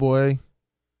Division I AA?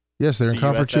 Yes, they're in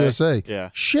Conference USA. Yeah.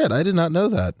 Shit, I did not know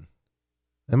that.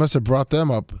 They must have brought them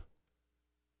up.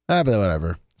 But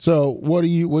whatever. So what do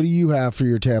you have for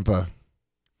your Tampa?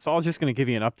 So I was just going to give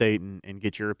you an update and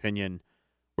get your opinion.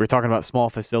 We're talking about small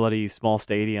facilities, small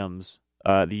stadiums.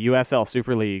 The USL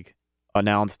Super League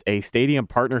announced a stadium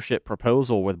partnership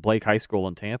proposal with Blake High School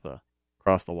in Tampa,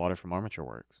 across the water from Armature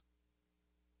Works.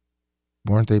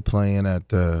 Weren't they playing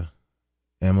at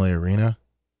Amalie Arena?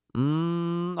 I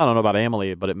don't know about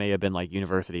Amalie, but it may have been like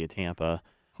University of Tampa.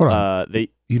 Hold on.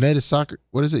 The United Soccer.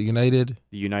 What is it? United.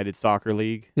 The United Soccer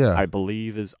League. Yeah. I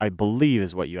believe is what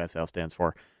USL stands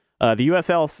for. The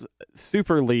USL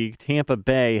Super League Tampa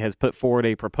Bay has put forward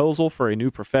a proposal for a new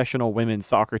professional women's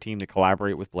soccer team to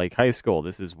collaborate with Blake High School.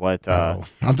 This is what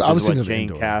Jane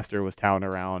Castor was touting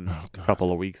around a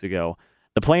couple of weeks ago.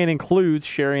 The plan includes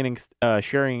sharing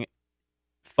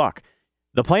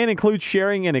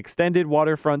an extended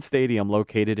waterfront stadium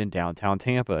located in downtown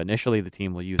Tampa. Initially, the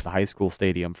team will use the high school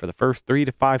stadium for the first 3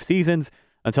 to 5 seasons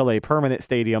until a permanent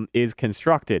stadium is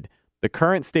constructed. The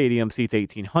current stadium seats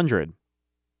 1,800,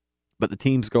 but the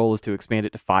team's goal is to expand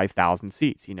it to 5,000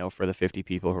 seats, for the 50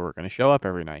 people who are going to show up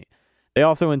every night. They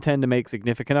also intend to make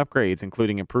significant upgrades,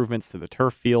 including improvements to the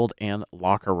turf field and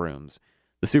locker rooms.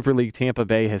 The Super League Tampa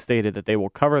Bay has stated that they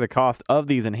will cover the cost of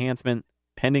these enhancements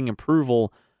pending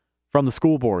approval from the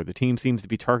school board. The team seems to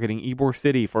be targeting Ybor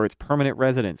City for its permanent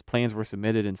residents. Plans were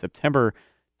submitted in September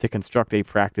to construct a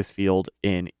practice field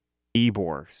in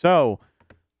Ybor. So,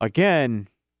 again,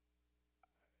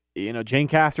 Jane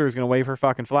Castor is going to wave her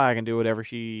fucking flag and do whatever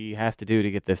she has to do to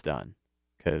get this done.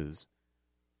 Because,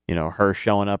 her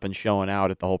showing up and showing out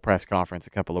at the whole press conference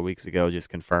a couple of weeks ago just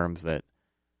confirms that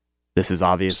this is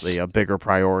obviously a bigger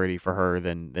priority for her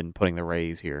than putting the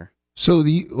Rays here. So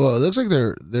it looks like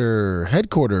their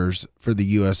headquarters for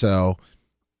the USL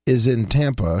is in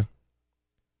Tampa.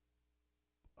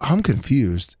 I'm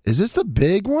confused. Is this the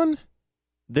big one?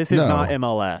 This is not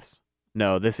MLS.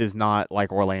 No, this is not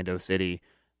like Orlando City.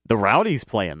 The Rowdies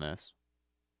playing this.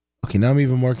 Okay, now I'm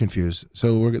even more confused.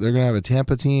 So they're going to have a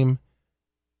Tampa team,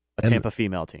 a Tampa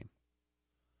female team,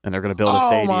 and they're going to build a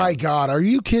stadium. Oh my God, are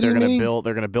you kidding me? They're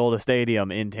going to build a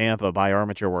stadium in Tampa by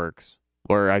Armature Works.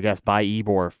 Or I guess by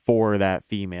Ybor for that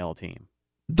female team.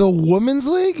 The Women's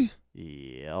League?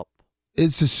 Yep.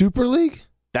 It's a Super League?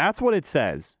 That's what it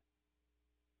says.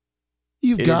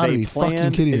 You've got to be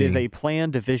fucking kidding me. It is a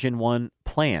planned Division I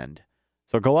planned.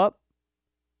 So go up.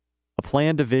 A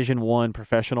planned Division I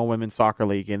professional women's soccer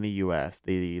league in the U.S.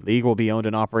 The league will be owned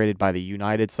and operated by the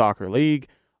United Soccer League.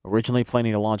 Originally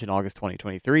planning to launch in August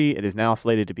 2023, it is now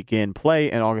slated to begin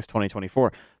play in August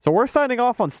 2024. So we're signing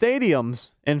off on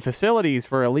stadiums and facilities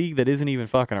for a league that isn't even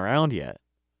fucking around yet.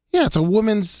 Yeah, it's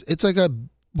like a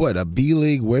B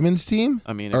League women's team?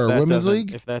 I mean, or a women's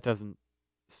league? If that doesn't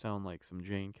sound like some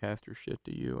Jane Castor shit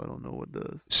to you, I don't know what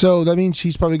does. So that means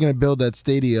she's probably going to build that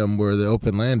stadium where the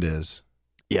open land is.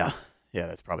 Yeah,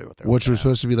 that's probably what they're. Which was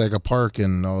supposed to be like a park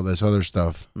and all this other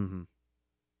stuff. Mm-hmm.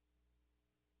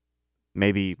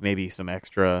 Maybe some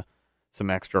extra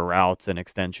routes and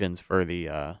extensions for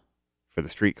the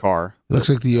streetcar. It looks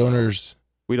like the owners.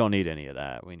 We don't need any of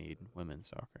that. We need women's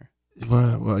soccer.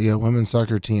 Well, yeah, women's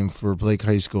soccer team for Blake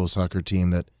High School soccer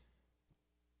team. Do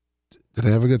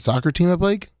they have a good soccer team at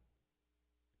Blake?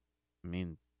 I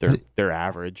mean, they're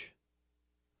average.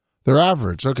 They're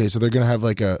average. Okay, so they're going to have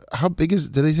like how big is,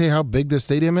 did they say how big the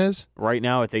stadium is? Right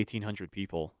now it's 1,800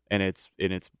 people, and it's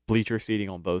bleacher seating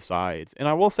on both sides. And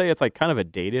I will say it's like kind of a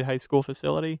dated high school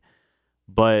facility,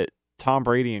 but Tom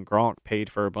Brady and Gronk paid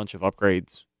for a bunch of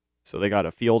upgrades. So they got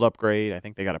a field upgrade. I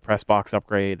think they got a press box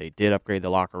upgrade. They did upgrade the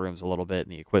locker rooms a little bit in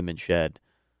the equipment shed.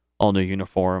 All new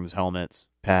uniforms, helmets,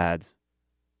 pads.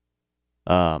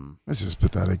 This is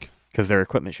pathetic. Because their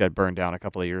equipment shed burned down a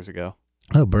couple of years ago.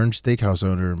 Oh, Burns Steakhouse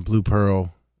owner and Blue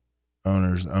Pearl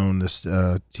owners own this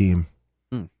team.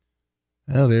 Oh,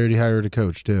 they already hired a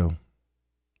coach too.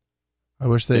 I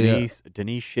wish they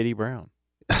Denise Shitty Brown.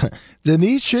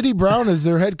 Denise Shitty Brown is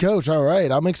their head coach. All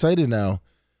right, I'm excited now.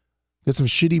 Get some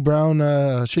Shitty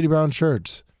Brown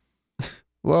shirts.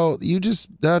 Well,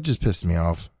 that just pissed me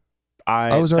off.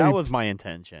 That was my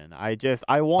intention. And I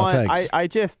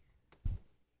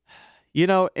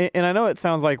know it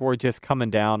sounds like we're just coming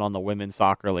down on the women's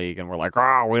soccer league and we're like,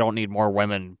 oh, we don't need more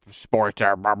women sports.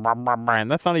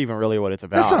 And that's not even really what it's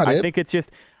about. That's not it. I think it's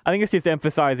just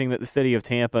emphasizing that the city of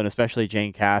Tampa and especially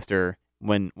Jane Castor,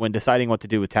 when deciding what to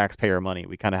do with taxpayer money,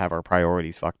 we kind of have our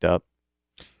priorities fucked up.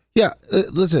 Yeah,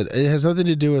 listen, it has nothing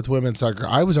to do with women's soccer.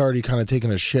 I was already kind of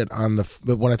taking a shit on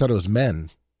but when I thought it was men.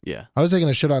 Yeah. I was taking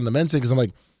a shit on the men's thing because I'm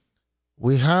like,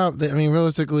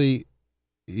 realistically,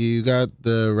 you got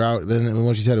the route. Then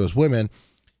when she said it was women,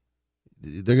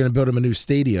 they're going to build them a new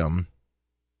stadium.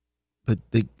 But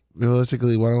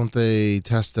realistically, why don't they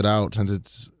test it out since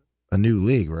it's a new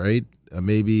league, right?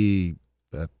 Maybe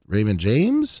at Raymond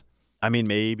James? I mean,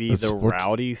 maybe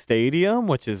Rowdy Stadium,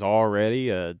 which is already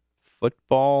a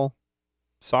football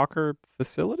soccer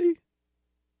facility.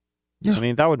 Yeah. I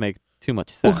mean, that would make too much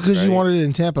sense. Well, because right? you wanted it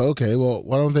in Tampa. Okay, well,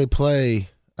 why don't they play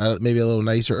maybe a little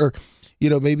nicer, or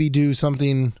maybe do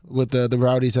something with the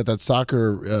Rowdies at that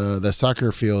the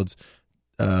soccer fields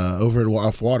over at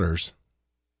Off Waters.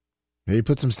 Maybe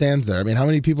put some stands there. I mean, how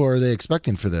many people are they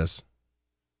expecting for this?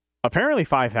 Apparently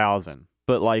 5,000,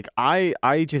 but like I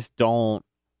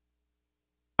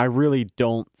really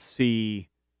don't see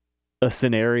a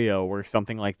scenario where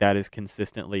something like that is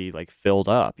consistently like filled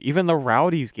up. Even the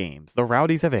Rowdies games. The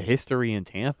Rowdies have a history in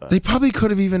Tampa. They probably could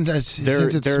have even, since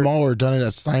it's smaller, done it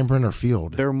at Steinbrenner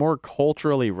Field. They're more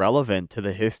culturally relevant to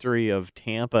the history of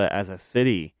Tampa as a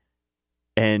city,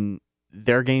 and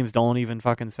their games don't even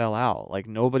fucking sell out. Like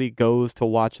nobody goes to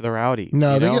watch the Rowdies.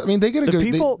 No, they get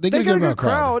a good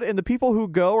crowd, and the people who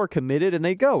go are committed, and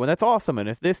they go, and that's awesome. And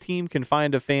if this team can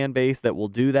find a fan base that will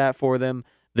do that for them,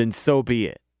 then so be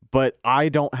it. But I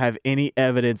don't have any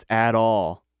evidence at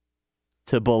all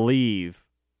to believe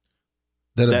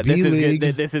that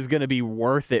this is going to be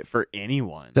worth it for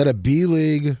anyone. That a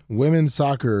B-League women's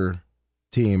soccer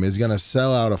team is going to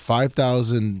sell out a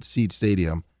 5,000-seat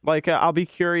stadium. Like, I'll be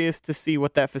curious to see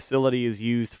what that facility is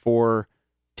used for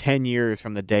 10 years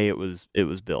from the day it was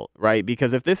built, right?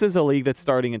 Because if this is a league that's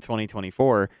starting in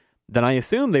 2024, then I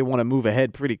assume they want to move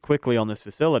ahead pretty quickly on this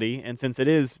facility. And since it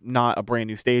is not a brand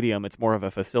new stadium, it's more of a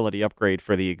facility upgrade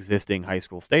for the existing high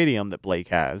school stadium that Blake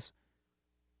has.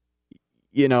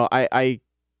 I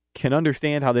can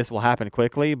understand how this will happen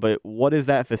quickly, but what is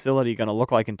that facility going to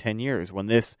look like in 10 years when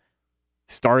this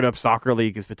startup soccer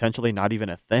league is potentially not even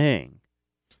a thing?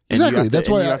 Exactly. That's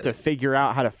why you have to figure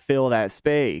out how to fill that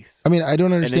space. I mean, I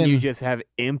don't understand. And then you just have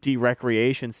empty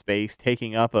recreation space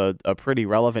taking up a pretty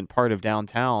relevant part of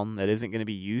downtown that isn't going to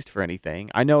be used for anything.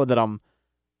 I know that I'm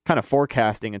kind of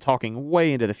forecasting and talking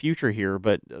way into the future here,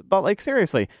 but like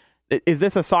seriously, is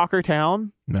this a soccer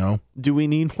town? No. Do we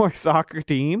need more soccer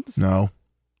teams? No.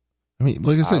 I mean,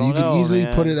 like I said, you could easily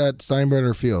put it at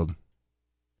Steinbrenner Field.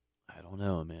 I don't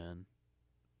know, man.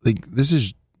 Like, this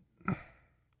is...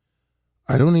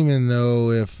 I don't even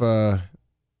know if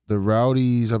the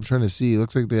Rowdies, I'm trying to see. It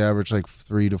looks like they average like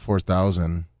 3,000 to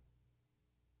 4,000.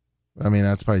 I mean,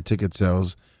 that's by ticket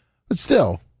sales, but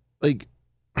still, like,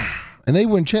 and they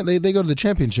win. They go to the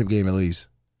championship game at least.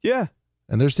 Yeah,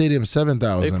 and their stadium's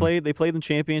 7,000. They played the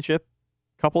championship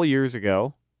a couple of years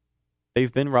ago.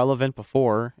 They've been relevant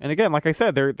before, and again, like I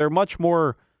said, they're much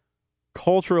more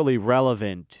culturally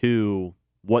relevant to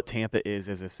what Tampa is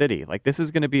as a city. Like, this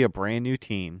is going to be a brand new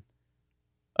team.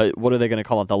 What are they going to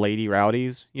call it? The Lady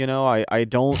Rowdies? You know, I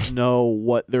don't know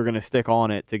what they're going to stick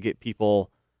on it to get people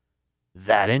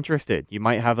that interested. You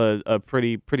might have a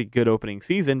pretty good opening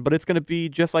season, but it's going to be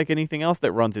just like anything else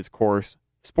that runs its course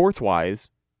sports-wise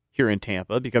here in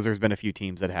Tampa, because there's been a few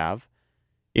teams that have.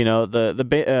 You know,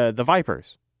 the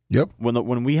Vipers. Yep.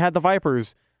 When we had the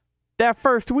Vipers, that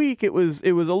first week it was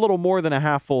a little more than a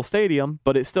half full stadium,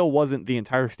 but it still wasn't the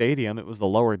entire stadium. It was the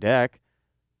lower deck.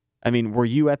 I mean, were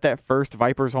you at that first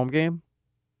Vipers home game?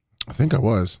 I think I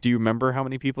was. Do you remember how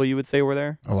many people you would say were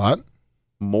there? A lot.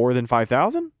 More than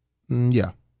 5,000?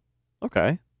 Yeah.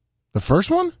 Okay. The first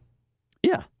one?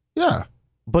 Yeah. Yeah.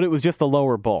 But it was just the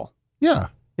lower bowl. Yeah.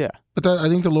 Yeah. But I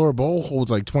think the lower bowl holds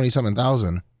like 20-something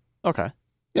thousand. Okay.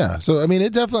 Yeah. So, I mean,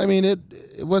 it definitely, I mean,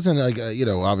 it wasn't like,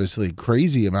 obviously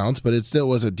crazy amounts, but it still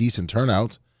was a decent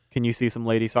turnout. Can you see some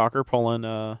lady soccer pulling?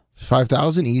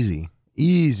 5,000? Easy.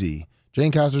 Easy.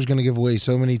 Jane Castor's going to give away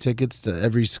so many tickets to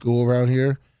every school around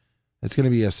here. It's going to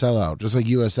be a sellout, just like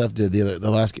USF did the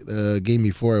last game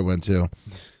before I went to,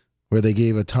 where they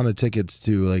gave a ton of tickets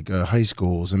to like high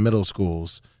schools and middle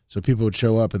schools, so people would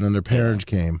show up and then their parents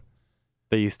came.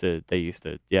 They used to.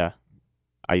 Yeah,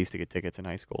 I used to get tickets in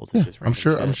high school. I'm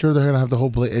sure they're going to have the whole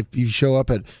Blake. If you show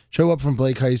up from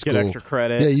Blake High School, get extra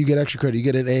credit. Yeah, you get extra credit. You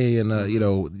get an A, and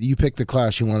you pick the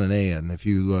class you want an A in. If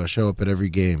you show up at every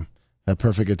game, at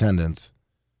perfect attendance.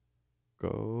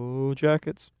 Go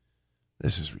Jackets.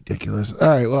 This is ridiculous. All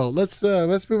right, well, let's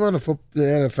move on to the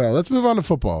NFL. Let's move on to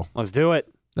football. Let's do it.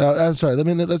 I'm sorry.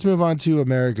 Let's move on to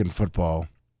American football.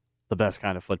 The best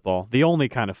kind of football. The only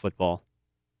kind of football.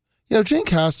 Jane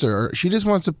Castor, she just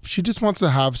wants to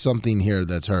have something here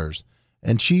that's hers,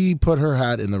 and she put her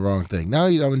hat in the wrong thing. Now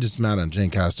I'm just mad on Jane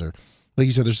Castor. Like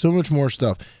you said, there's so much more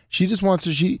stuff. She just wants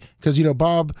to because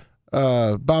Bob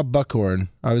Buckhorn,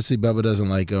 obviously Bubba doesn't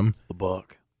like him. The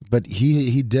Buck. But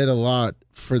he did a lot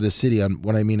for the city. On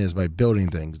what I mean is by building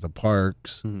things, the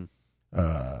parks,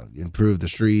 improve the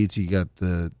streets. He got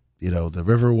the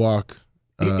Riverwalk.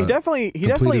 He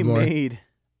definitely more. made.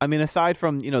 I mean, aside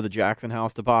from the Jackson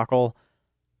House debacle,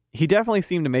 he definitely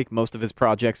seemed to make most of his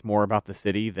projects more about the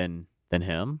city than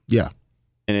him. Yeah,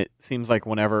 and it seems like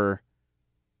whenever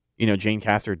Jane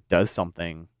Castor does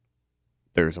something,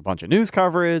 there's a bunch of news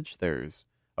coverage. There's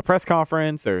a press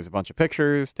conference. There's a bunch of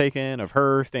pictures taken of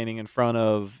her standing in front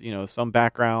of some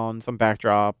background, some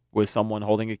backdrop with someone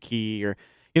holding a key, or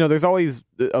there's always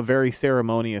a very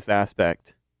ceremonious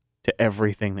aspect to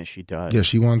everything that she does. Yeah,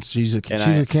 she's a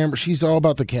camera. She's all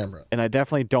about the camera. And I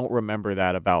definitely don't remember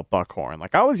that about Buckhorn.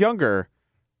 Like, I was younger,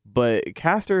 but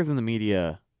Castor's in the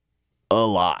media a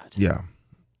lot. Yeah.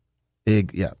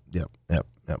 Yep.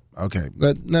 Okay,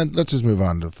 let's just move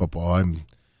on to football. I'm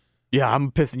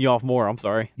pissing you off more. I'm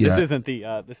sorry. Yeah. This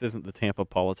isn't the Tampa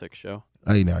politics show.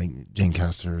 I know Jane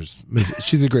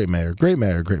she's a great mayor. Great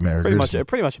mayor. Pretty much the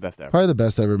best ever. Probably the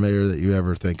best ever mayor that you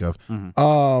ever think of.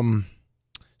 Mm-hmm.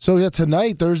 So yeah,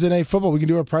 tonight, Thursday Night Football, we can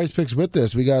do our prize picks with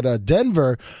this. We got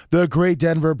Denver, the great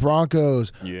Denver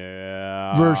Broncos,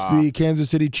 versus the Kansas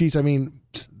City Chiefs. I mean,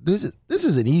 this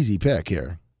is an easy pick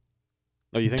here.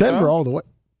 Oh, you think Denver so? all the way.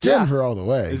 Denver all the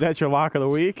way. Is that your lock of the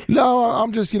week? No,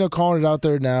 I'm just calling it out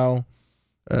there now,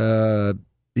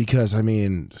 because I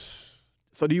mean.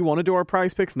 So do you want to do our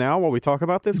prize picks now while we talk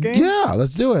about this game? Yeah,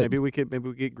 let's do it. Maybe we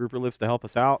get Grouper Lips to help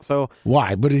us out. So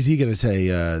why? What is he going to say?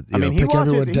 Pick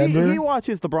everyone Denver. He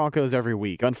watches the Broncos every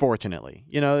week. Unfortunately,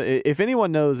 if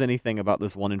anyone knows anything about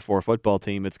this 1-4 football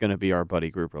team, it's going to be our buddy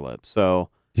Grouper Lips. So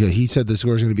yeah, he said the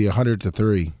score is going to be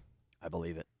 100-3. I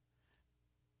believe it.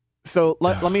 So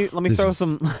let me throw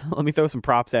some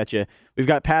props at you. We've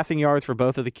got passing yards for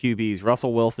both of the QBs.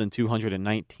 Russell Wilson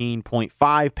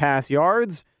 219.5 pass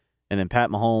yards. And then Pat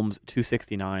Mahomes,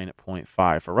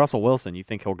 269.5. For Russell Wilson, you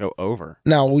think he'll go over?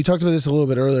 Now, we talked about this a little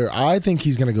bit earlier. I think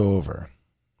he's going to go over.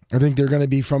 I think they're going to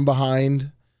be from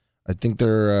behind. I think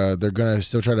they're going to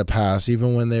still try to pass,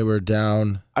 even when they were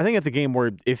down. I think it's a game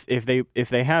where if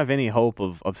they have any hope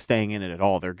of staying in it at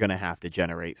all, they're going to have to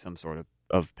generate some sort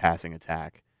of passing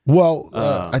attack. Well,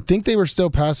 I think they were still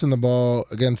passing the ball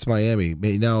against Miami.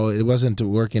 Now, it wasn't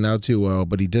working out too well,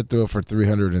 but he did throw for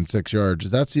 306 yards.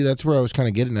 That's where I was kind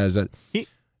of getting at, is that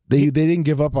They didn't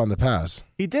give up on the pass.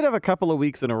 He did have a couple of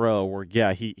weeks in a row where,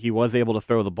 he was able to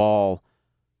throw the ball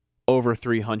over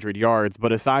 300 yards.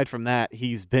 But aside from that,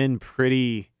 he's been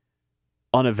pretty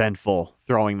uneventful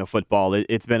throwing the football.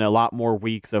 It's been a lot more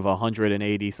weeks of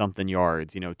 180-something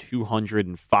yards.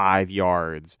 205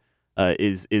 yards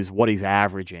is what he's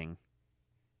averaging.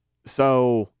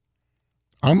 So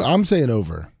I'm saying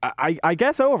over. I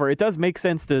guess over. It does make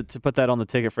sense to put that on the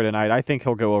ticket for tonight. I think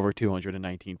he'll go over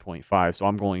 219.5, so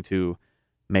I'm going to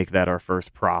make that our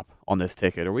first prop on this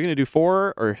ticket. Are we going to do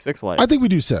 4 or 6 legs? I think we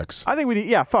do 6. I think we do.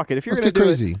 Yeah, fuck it. If you're Let's going get to do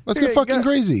crazy. it, Let's get fucking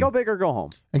crazy. Go big or go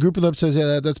home. And Group of Lip says,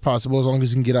 yeah, that's possible as long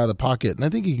as he can get out of the pocket. And I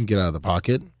think he can get out of the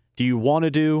pocket. Do you want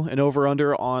to do an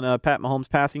over-under on Pat Mahomes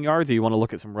passing yards, or you want to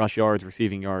look at some rush yards,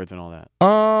 receiving yards, and all that?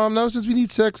 No, since we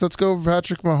need 6, let's go over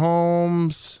Patrick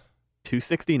Mahomes.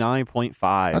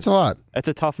 269.5. That's a lot. That's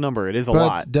a tough number. It is a but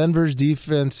lot. Denver's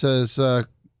defense is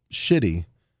shitty.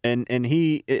 And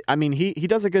he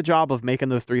does a good job of making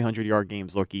those 300-yard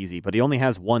games look easy, but he only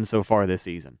has 1 so far this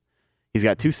season. He's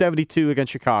got 272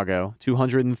 against Chicago,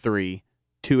 203,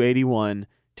 281,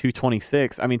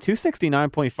 226.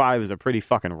 269.5 is a pretty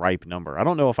fucking ripe number. I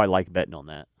don't know if I like betting on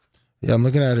that. Yeah, I'm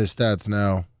looking at his stats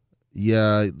now.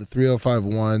 Yeah, the 305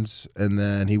 once, and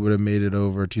then he would have made it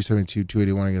over 272,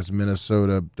 281 against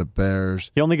Minnesota, the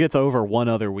Bears. He only gets over one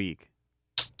other week.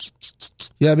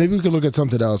 Yeah, maybe we could look at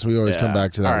something else. We always come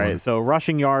back to that. All right, one. so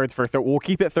rushing yards for we'll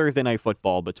keep it Thursday Night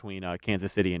Football between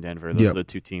Kansas City and Denver. Those are the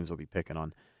 2 teams we'll be picking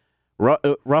on.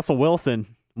 Russell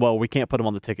Wilson, well, we can't put him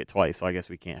on the ticket twice, so I guess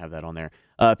we can't have that on there.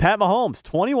 Pat Mahomes,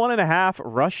 21.5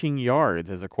 rushing yards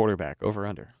as a quarterback, over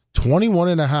under.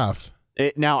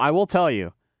 21.5. Now, I will tell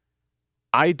you,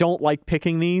 I don't like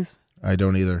picking these. I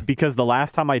don't either. Because the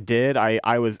last time I did,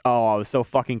 I was so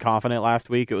fucking confident last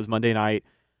week. It was Monday night.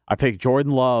 I picked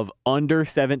Jordan Love under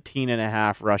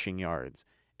 17.5 rushing yards.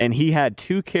 And he had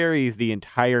 2 carries the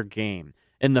entire game.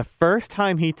 And the first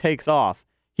time he takes off,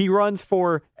 he runs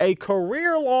for a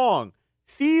career-long,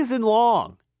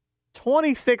 season-long,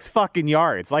 26 fucking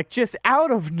yards. Like, just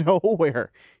out of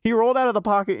nowhere. He rolled out of the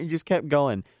pocket and just kept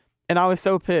going. And I was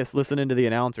so pissed listening to the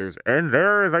announcers. And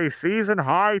there is a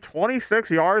season-high 26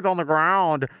 yards on the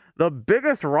ground. The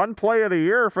biggest run play of the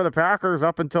year for the Packers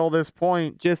up until this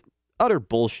point. Just utter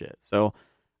bullshit. So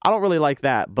I don't really like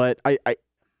that. But I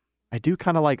do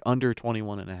kind of like under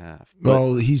 21.5.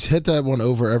 Well, he's hit that one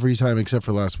over every time except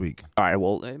for last week. All right,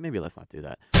 well, maybe let's not do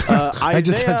that.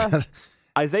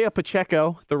 Isaiah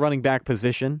Pacheco, the running back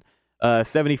position,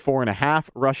 74.5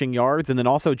 rushing yards. And then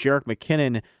also Jerick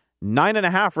McKinnon,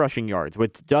 9.5 rushing yards,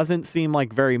 which doesn't seem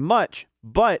like very much,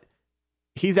 but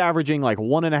he's averaging like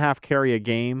 1.5 carry a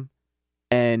game,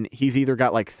 and he's either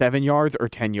got like 7 yards or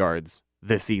 10 yards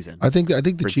this season. I think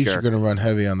the Chiefs are going to run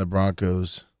heavy on the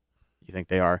Broncos. You think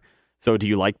they are? So do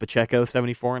you like Pacheco,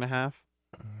 74.5?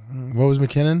 What was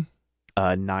McKinnon?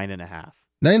 9.5.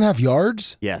 9.5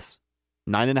 yards? Yes.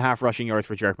 9.5 rushing yards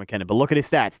for Jerick McKinnon. But look at his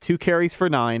stats. 2 carries for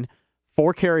 9,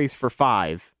 4 carries for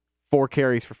 5, 4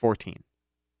 carries for 14.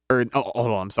 Hold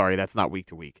on, I'm sorry, that's not week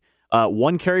to week.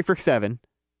 1 carry for 7,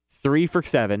 3 for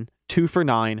 7, 2 for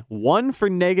 9, 1 for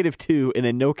 -2, and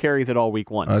then no carries at all week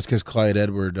 1. That's because Clyde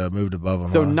Edward moved above him.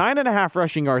 So 9.5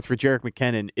 rushing yards for Jerick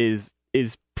McKinnon is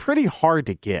pretty hard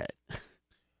to get.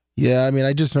 Yeah,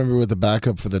 I just remember what the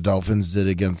backup for the Dolphins did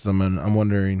against them, and I'm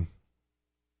wondering,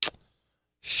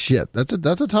 shit, that's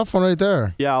a tough one right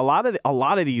there. Yeah, a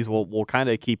lot of these will kind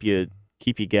of keep you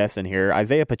guessing here.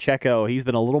 Isaiah Pacheco, he's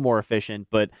been a little more efficient,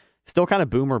 but still kind of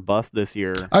boom or bust this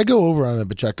year. I go over on the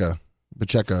Pacheco.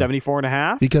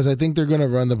 74.5? Because I think they're going to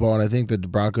run the ball, and I think the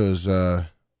Broncos...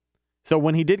 So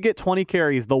when he did get 20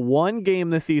 carries, the one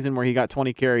game this season where he got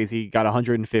 20 carries, he got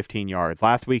 115 yards.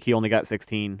 Last week, he only got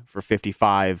 16 for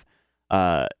 55,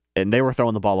 and they were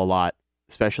throwing the ball a lot,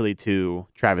 especially to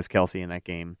Travis Kelce in that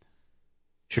game.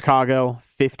 Chicago,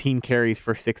 15 carries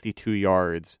for 62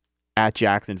 yards. At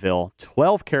Jacksonville,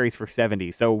 12 carries for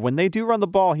 70. So when they do run the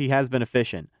ball, he has been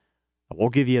efficient. We'll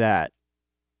give you that.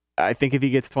 I think if he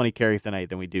gets 20 carries tonight,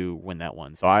 then we do win that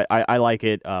one. So I like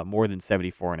it more than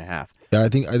 74.5. Yeah, I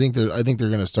think they're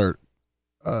going to start.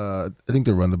 I think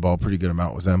they run the ball a pretty good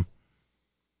amount with them.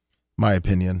 My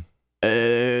opinion.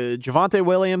 Javonte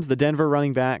Williams, the Denver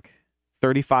running back,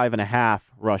 35.5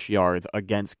 rush yards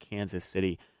against Kansas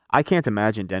City. I can't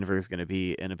imagine Denver is going to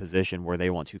be in a position where they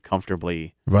want to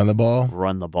comfortably run the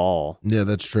ball. Yeah,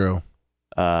 that's true.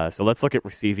 So let's look at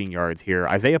receiving yards here.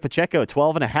 Isaiah Pacheco,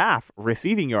 12.5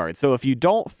 receiving yards. So if you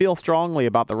don't feel strongly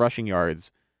about the rushing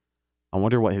yards, I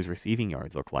wonder what his receiving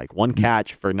yards look like. 1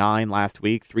 catch for 9 last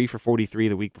week, 3 for 43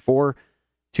 the week before,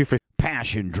 2 for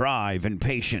passion, drive, and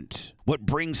patience. What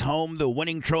brings home the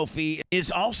winning trophy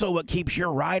is also what keeps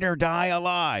your ride or die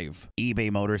alive.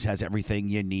 eBay Motors has everything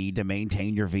you need to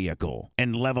maintain your vehicle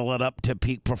and level it up to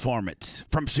peak performance.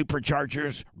 From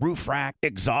superchargers, roof rack,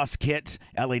 exhaust kits,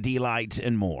 LED lights,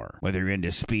 and more. Whether you're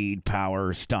into speed, power,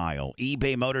 or style,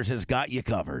 eBay Motors has got you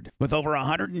covered. With over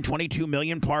 122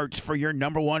 million parts for your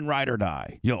number one ride or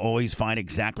die, you'll always find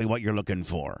exactly what you're looking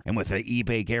for. And with the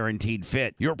eBay Guaranteed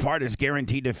Fit, your part is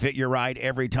guaranteed to fit your ride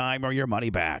every time or your money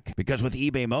back. Because with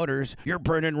eBay Motors, you're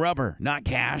burning rubber, not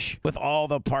cash. With all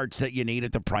the parts that you need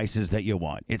at the prices that you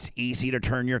want, it's easy to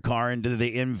turn your car into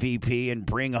the MVP and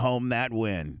bring home that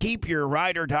win. Keep your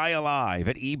ride or die alive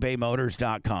at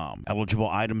ebaymotors.com. Eligible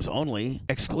items only.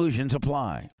 Exclusions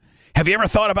apply. Have you ever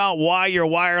thought about why your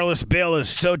wireless bill is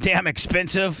so damn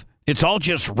expensive? It's all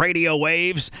just radio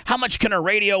waves. How much can a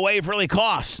radio wave really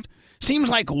cost? Seems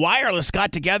like wireless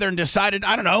got together and decided,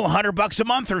 I don't know, $100 a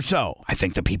month or so. I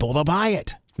think the people will buy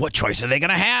it. What choice are they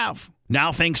going to have?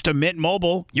 Now, thanks to Mint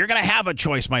Mobile, you're going to have a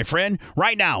choice, my friend.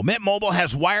 Right now, Mint Mobile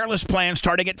has wireless plans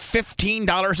starting at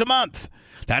 $15 a month.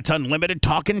 That's unlimited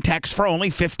talk and text for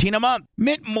only $15 a month.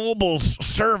 Mint Mobile's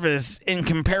service, in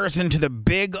comparison to the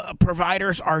big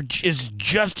providers, is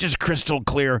just as crystal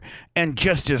clear and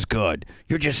just as good.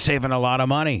 You're just saving a lot of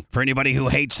money. For anybody who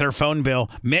hates their phone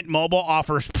bill, Mint Mobile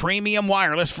offers premium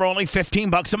wireless for only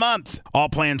 $15 a month. All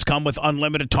plans come with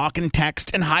unlimited talk and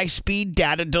text and high-speed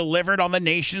data delivered on the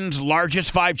nation's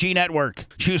largest 5G network.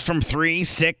 Choose from 3,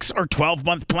 6, or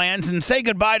 12-month plans and say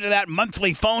goodbye to that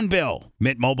monthly phone bill.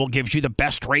 Mint Mobile gives you the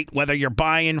best rate whether you're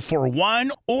buying for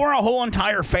one or a whole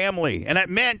entire family. And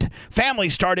at Mint,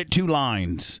 families start at 2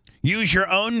 lines. Use your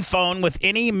own phone with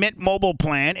any Mint Mobile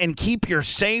plan and keep your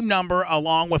same number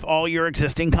along with all your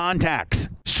existing contacts.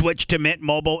 Switch to Mint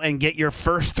Mobile and get your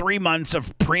first 3 months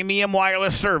of premium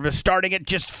wireless service starting at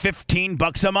just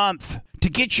 $15 a month. To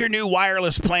get your new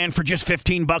wireless plan for just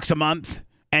 $15 a month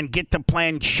and get the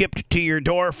plan shipped to your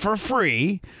door for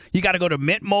free, you got to go to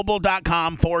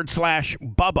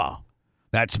mintmobile.com/Bubba.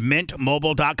 That's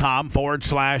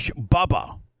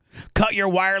mintmobile.com/Bubba. Cut your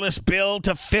wireless bill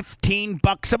to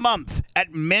 $15 a month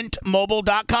at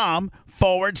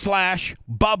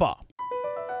mintmobile.com/Bubba.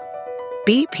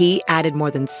 BP added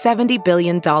more than $70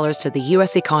 billion to the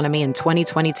U.S. economy in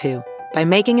 2022 by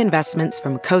making investments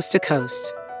from coast to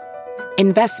coast.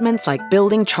 Investments like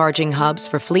building charging hubs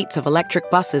for fleets of electric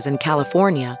buses in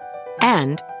California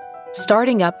and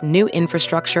starting up new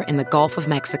infrastructure in the Gulf of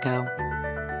Mexico.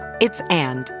 It's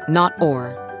and, not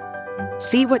or.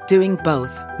 See what doing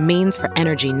both means for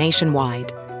energy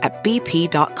nationwide at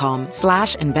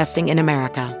bp.com/investing in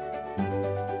America.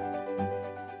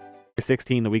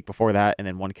 16 the week before that, and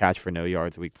then 1 catch for no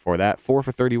yards the week before that. 4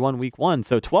 for 31 week 1.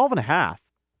 So 12.5.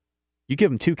 You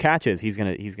give him 2 catches, he's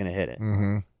gonna hit it.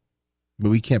 Mm-hmm. But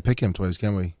we can't pick him twice,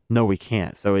 can we? No, we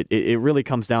can't. So it really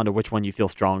comes down to which one you feel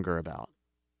stronger about.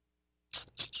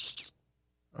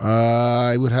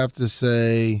 I would have to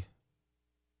say,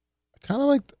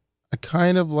 I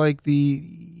kind of like the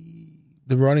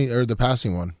running or the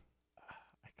passing one.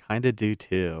 I kind of do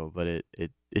too, but it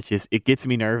gets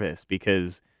me nervous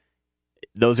because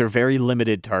those are very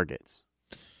limited targets.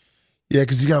 Yeah,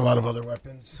 because he's got a lot of other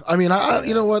weapons. I mean,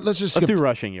 you know what? Let's do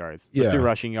rushing yards. Yeah. Let's do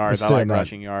rushing yards. I like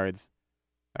rushing yards.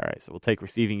 All right, so we'll take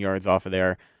receiving yards off of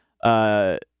there.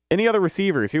 Any other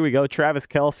receivers? Here we go. Travis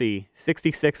Kelce,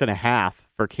 66.5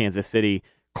 for Kansas City.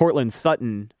 Cortland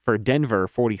Sutton for Denver,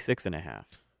 46.5.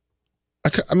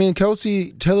 I mean,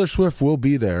 Kelce, Taylor Swift will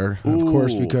be there, of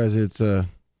course, because it's I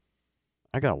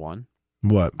got one.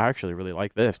 What? I actually really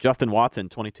like this. Justin Watson,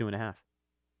 22.5.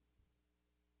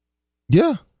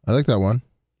 Yeah, I like that one.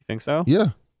 You think so? Yeah.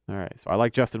 All right, so I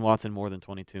like Justin Watson more than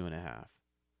 22.5.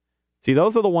 See,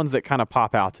 those are the ones that kind of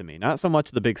pop out to me. Not so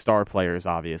much the big star players,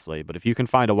 obviously, but if you can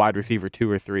find a wide receiver 2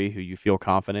 or 3 who you feel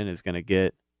confident is going to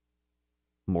get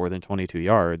more than 22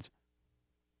 yards.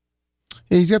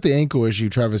 Yeah, he's got the ankle issue,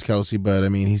 Travis Kelce, but I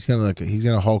mean, he's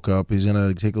gonna hulk up. He's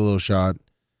gonna take a little shot.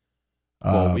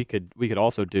 Well, we could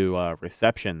also do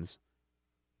receptions.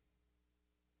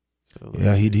 So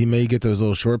yeah, he may get those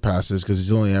little short passes because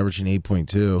he's only averaging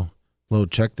 8.2. Little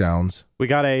checkdowns. We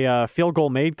got a field goal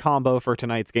made combo for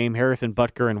tonight's game. Harrison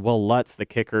Butker and Will Lutz, the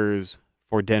kickers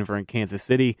for Denver and Kansas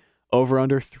City, over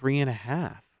under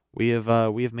 3.5. We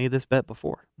have made this bet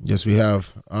before. Yes, we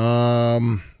have.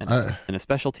 And a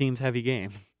special teams heavy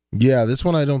game. Yeah, this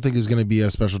one I don't think is going to be a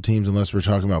special teams unless we're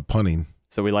talking about punting.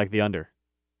 So we like the under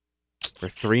for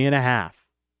 3.5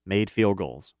 made field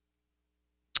goals.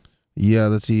 Yeah,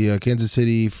 let's see. Kansas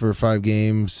City for 5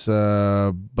 games.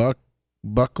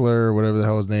 Buckler, whatever the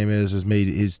hell his name is made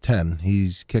his 10.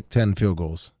 He's kicked 10 field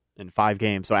goals. in 5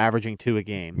 games, so averaging 2 a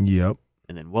game. Yep.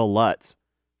 And then Will Lutz.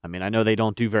 I mean, I know they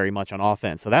don't do very much on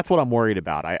offense, so that's what I'm worried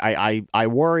about. I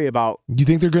worry about. You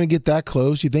think they're going to get that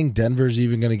close? You think Denver's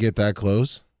even going to get that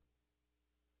close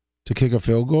to kick a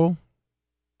field goal?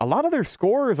 A lot of their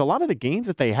scores, a lot of the games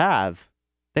that they have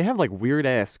like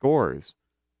weird-ass scores.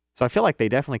 So I feel like they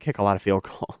definitely kick a lot of field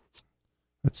goals.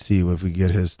 Let's see if we get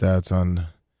his stats on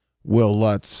Will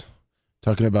Lutz.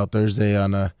 Talking about Thursday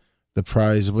on the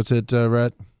prize. What's it,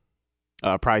 Rhett?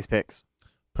 Prize Picks.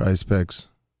 Prize Picks.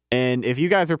 And if you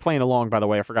guys are playing along, by the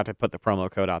way, I forgot to put the promo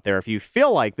code out there. If you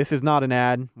feel like this is not an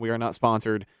ad, we are not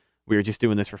sponsored. We are just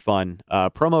doing this for fun.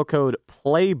 Promo code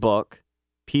PLAYBOOK,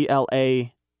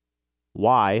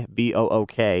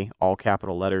 PLAYBOOK, all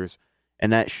capital letters.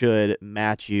 And that should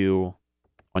match you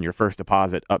on your first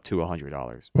deposit up to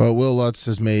 $100. Well, Will Lutz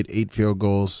has made 8 field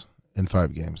goals in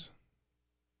 5 games.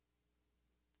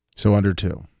 So under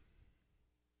 2.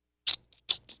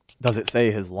 Does it say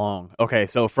his long? Okay,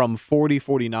 so from 40,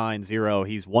 49, 0,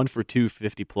 he's 1 for 2,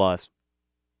 50 plus.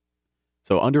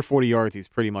 So under 40 yards, he's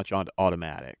pretty much on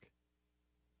automatic.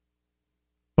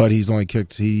 But he's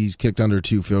kicked under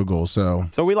 2 field goals. So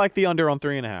we like the under on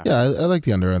 3.5. Yeah, I like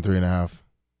the under on 3.5.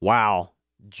 Wow.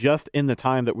 Just in the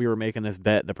time that we were making this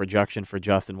bet, the projection for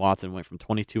Justin Watson went from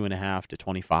 22.5 to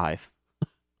 25.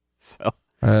 So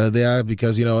yeah,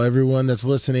 because everyone that's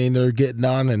listening, they're getting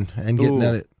on and getting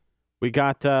at it. We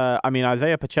got,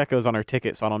 Isaiah Pacheco's on our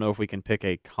ticket, so I don't know if we can pick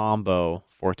a combo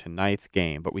for tonight's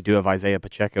game, but we do have Isaiah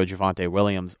Pacheco, Javonte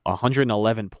Williams,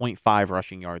 111.5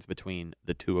 rushing yards between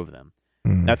the two of them.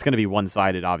 That's going to be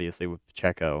one-sided, obviously, with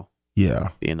Pacheco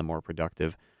being the more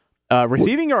productive.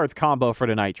 Receiving yards combo for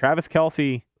tonight, Travis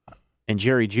Kelce and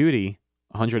Jerry Jeudy,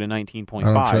 119.5.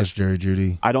 I don't trust Jerry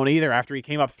Jeudy. I don't either, after he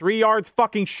came up 3 yards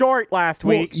fucking short last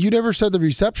week. You never said the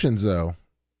receptions, though.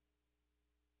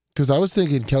 Because I was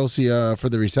thinking Kelce for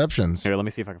the receptions. Here, let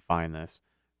me see if I can find this.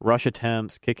 Rush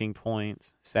attempts, kicking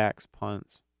points, sacks,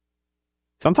 punts.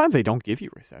 Sometimes they don't give you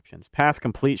receptions. Pass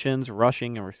completions,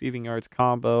 rushing and receiving yards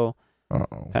combo.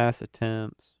 Uh-oh. Pass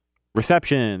attempts.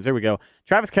 Receptions. There we go.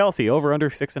 Travis Kelce, over under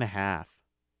 6.5.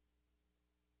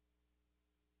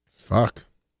 Fuck.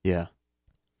 Yeah.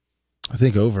 I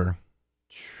think over.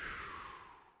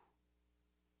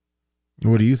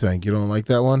 What do you think? You don't like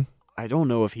that one? I don't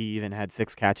know if he even had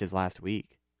 6 catches last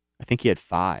week. I think he had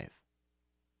 5.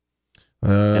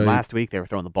 And last week they were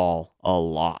throwing the ball a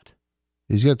lot.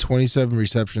 He's got 27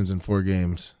 receptions in 4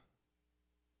 games.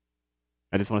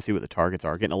 I just want to see what the targets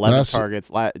are. Getting 11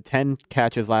 targets, 10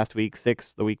 catches last week,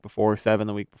 6 the week before, 7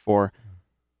 the week before.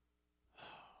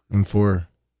 And 4.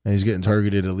 And he's getting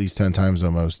targeted at least 10 times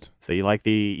almost. So you like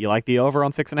the over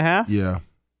on 6.5? Yeah.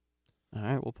 All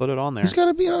right, we'll put it on there. He's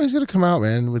got to he's got to come out,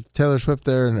 man, with Taylor Swift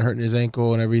there and hurting his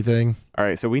ankle and everything. All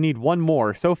right, so we need one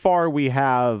more. So far we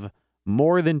have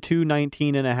more than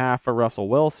 219.5 for Russell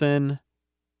Wilson,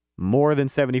 more than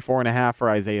 74.5 for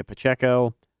Isaiah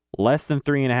Pacheco, less than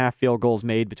 3.5 field goals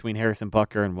made between Harrison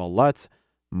Butker and Will Lutz,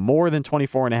 more than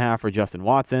 24.5 for Justin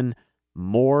Watson,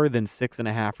 more than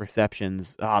 6.5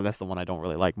 receptions. That's the one I don't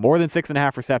really like. More than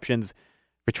 6.5 receptions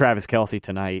for Travis Kelce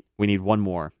tonight. We need one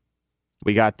more.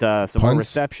 We got some more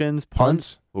receptions.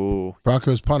 Punts. Ooh.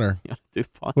 Broncos punter. Yeah,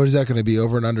 dude, punt. What is that going to be,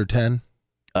 over and under 10?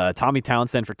 Tommy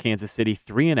Townsend for Kansas City,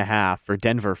 3.5. For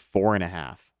Denver,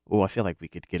 4.5. Oh, I feel like we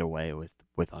could get away with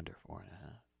under 4.5.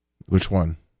 Which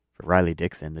one? For Riley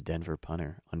Dixon, the Denver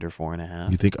punter, under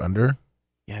 4.5. You think under?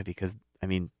 Yeah, because,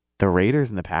 the Raiders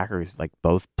and the Packers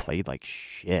both played like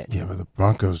shit. Yeah, but the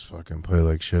Broncos fucking play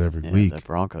like shit every week. The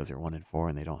Broncos are 1-4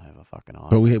 and they don't have a fucking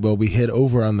offense. But we hit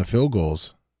over on the field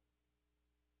goals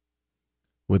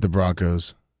with the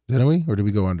Broncos, didn't we? Or did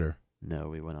we go under? No,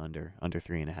 we went under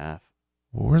 3.5.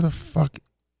 Well, where the fuck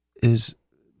is?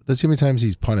 Let's see how many times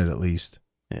he's punted at least.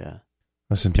 Yeah.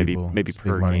 Listen, people, maybe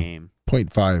per game.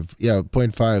 0.5. Yeah,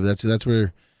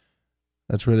 0.5.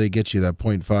 That's where they get you, that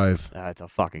 0.5. That's a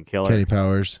fucking killer. Kenny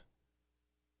Powers.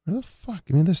 Where the fuck?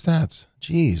 Give me the stats.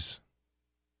 Jeez.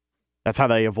 That's how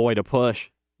they avoid a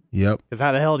push. Yep. Because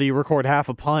how the hell do you record half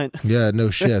a punt? Yeah, no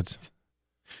shit.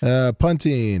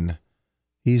 Punting.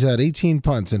 He's had 18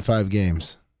 punts in 5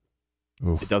 games.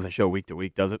 Oof. It doesn't show week to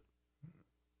week, does it?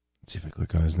 Let's see if I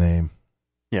click on his name.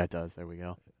 Yeah, it does. There we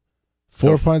go.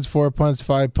 4 punts, 4 punts,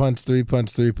 5 punts, 3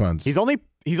 punts, 3 punts. He's only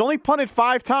punted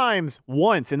 5 times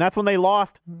once, and that's when they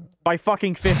lost by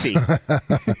fucking 50.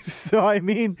 So I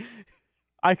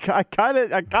kind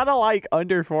of like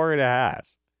under 4.5.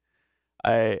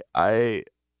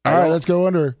 All right, let's go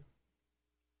under.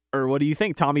 Or what do you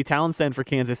think? Tommy Townsend for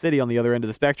Kansas City on the other end of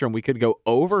the spectrum. We could go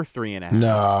over 3.5.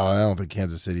 No, I don't think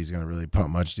Kansas City's going to really punt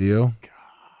much, do you?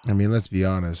 God. Let's be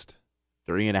honest.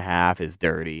 3.5 is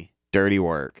dirty. Dirty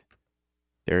work.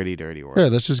 Dirty work. Here,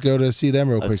 let's just go to see them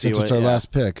real quick since it's our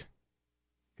last pick.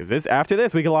 Because after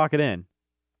this, we can lock it in.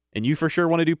 And you for sure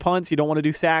want to do punts? You don't want to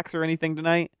do sacks or anything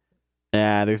tonight?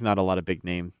 Nah, there's not a lot of big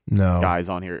name guys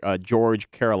on here.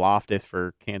 George Karlaftis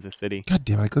for Kansas City. God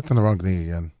damn, I clicked on the wrong thing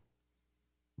again.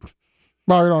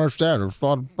 Well, I don't understand. There's a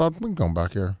lot of going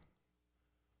back here.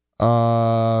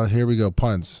 Here we go.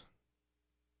 Punts.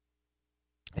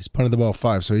 He's punted the ball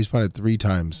 5, so he's punted 3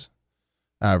 times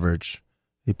average.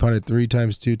 He punted 3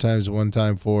 times, 2 times, 1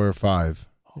 time, 4, 5.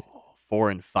 4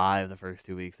 and 5 the first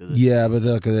 2 weeks of this. Yeah, but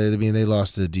look, I mean, they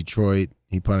lost to Detroit.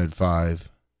 He punted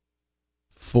 5.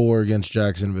 4 against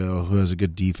Jacksonville, who has a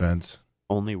good defense.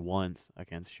 Only once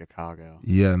against Chicago.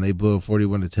 Yeah, and they blew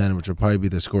 41-10, which will probably be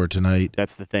the score tonight.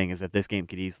 That's the thing, is that this game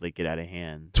could easily get out of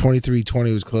hand.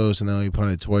 23-20 was close, and they only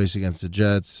punted twice against the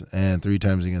Jets and 3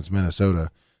 times against Minnesota.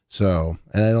 So,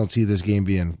 and I don't see this game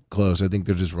being close. I think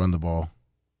they'll just run the ball.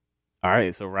 All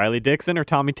right, so Riley Dixon or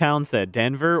Tommy Townsend,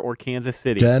 Denver or Kansas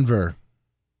City? Denver.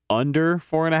 Under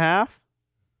 4.5?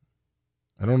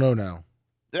 I don't know now.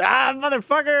 Ah,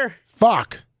 motherfucker!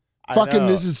 Fuck! Fucking,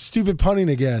 this is stupid punting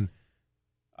again.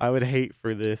 I would hate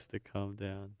for this to come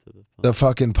down to the punter. The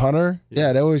fucking punter? Yeah,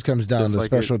 it always comes down Just to like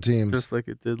special teams. Just like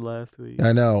it did last week.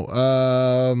 I know.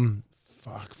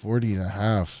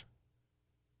 40.5.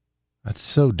 That's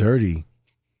so dirty.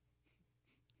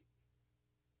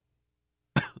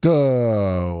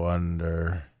 Go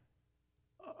under.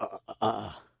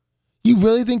 You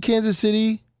really think Kansas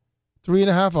City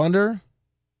 3.5 under?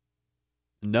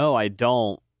 No, I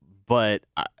don't. But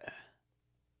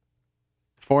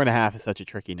 4.5 is such a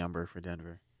tricky number for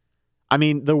Denver. I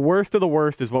mean, the worst of the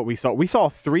worst is what we saw. We saw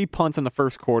 3 punts in the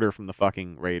first quarter from the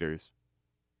fucking Raiders,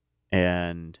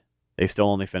 and they still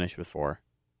only finished with 4.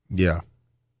 Yeah.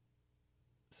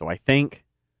 So I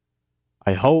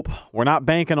hope we're not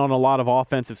banking on a lot of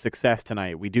offensive success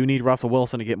tonight. We do need Russell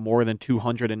Wilson to get more than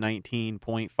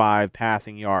 219.5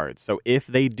 passing yards. So if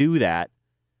they do that,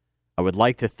 I would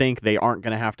like to think they aren't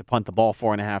going to have to punt the ball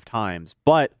 4.5 times.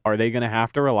 But are they going to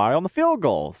have to rely on the field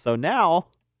goal? So now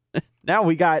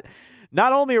we got,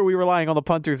 not only are we relying on the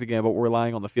punters again, but we're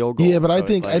relying on the field goal. Yeah, but I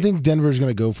think Denver's going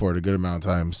to go for it a good amount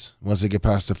of times once they get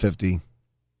past the 50.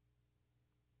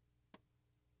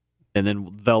 And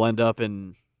then they'll end up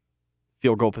in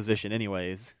field goal position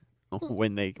anyways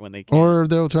when they can. Or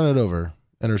they'll turn it over.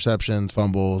 Interceptions,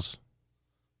 fumbles.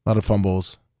 A lot of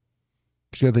fumbles.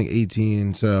 Because you got to think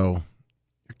 18, so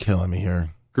you're killing me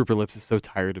here. Grouper Lips is so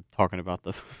tired of talking about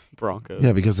the Broncos.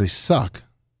 Yeah, because they suck.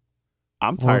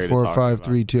 I'm tired 4, of 5,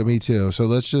 3, 2. Me too. So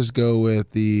let's just go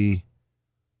with the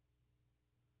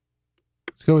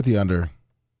under.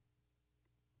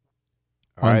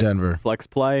 All on right, Denver. Flex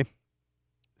play.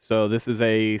 So this is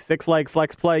a 6-leg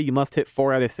flex play. You must hit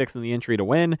 4 out of 6 in the entry to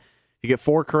win. If you get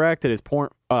 4 correct, it is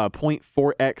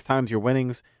 0.4x times your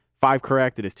winnings. 5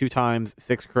 correct, it is 2 times.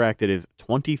 6 correct, it is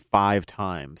 25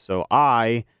 times. So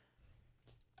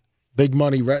big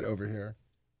money Rhett over here.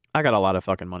 I got a lot of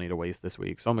fucking money to waste this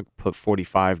week. So I'm going to put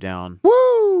 45 down.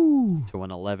 Woo! To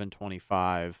an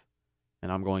 11.25.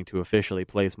 And I'm going to officially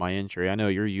place my entry. I know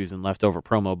you're using leftover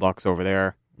promo bucks over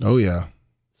there. Oh, yeah.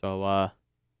 So,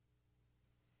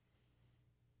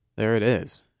 there it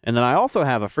is. And then I also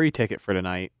have a free ticket for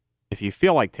tonight. If you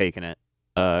feel like taking it,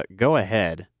 go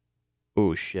ahead.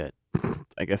 Oh shit.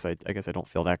 I guess I don't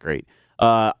feel that great.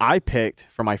 I picked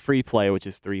for my free play, which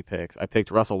is 3 picks. I picked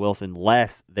Russell Wilson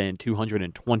less than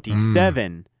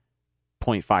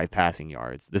 227.5 passing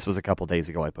yards. This was a couple days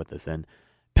ago I put this in.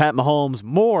 Pat Mahomes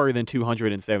more than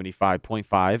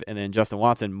 275.5, and then Justin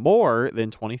Watson more than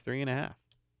 23.5.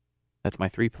 That's my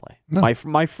 3 play. No.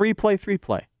 My free play 3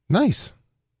 play. Nice.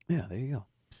 Yeah, there you go.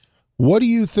 What do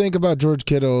you think about George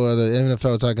Kittle, the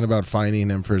NFL talking about fining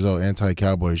him for his old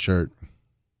anti-Cowboy shirt?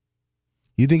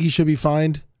 You think he should be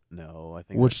fined? No, I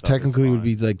think which technically would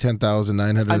be like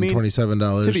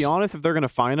 $10,927. To be honest, if they're going to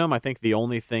fine him, I think the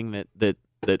only thing that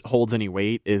holds any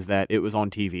weight is that it was on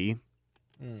TV.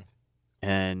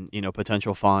 And,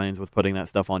 potential fines with putting that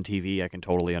stuff on TV, I can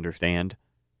totally understand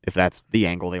if that's the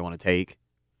angle they want to take.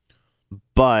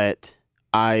 But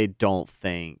I don't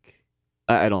think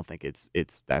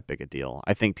it's that big a deal.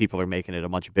 I think people are making it a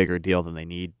much bigger deal than they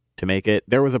need to make it.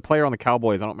 There was a player on the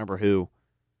Cowboys, I don't remember who.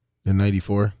 In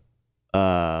 94?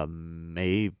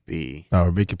 Maybe.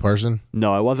 Oh, Micah Parsons?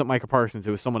 No, it wasn't Micah Parsons.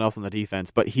 It was someone else on the defense.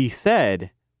 But he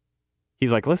said,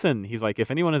 he's like, listen,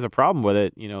 if anyone has a problem with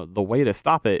it, the way to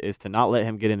stop it is to not let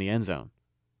him get in the end zone.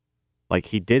 Like,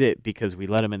 he did it because we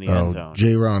let him in the end zone.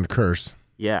 J-Ron curse.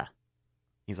 Yeah.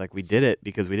 He's like, we did it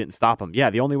because we didn't stop him. Yeah,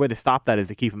 the only way to stop that is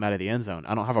to keep him out of the end zone.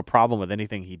 I don't have a problem with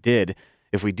anything he did.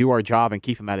 if we do our job and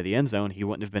keep him out of the end zone, he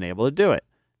wouldn't have been able to do it.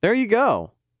 There you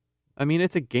go. I mean,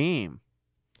 it's a game.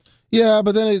 Yeah,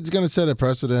 but then it's going to set a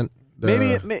precedent.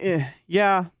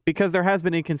 Yeah, because there has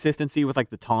been inconsistency with like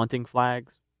the taunting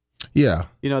flags. Yeah.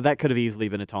 That could have easily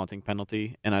been a taunting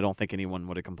penalty, and I don't think anyone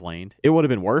would have complained. It would have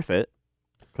been worth it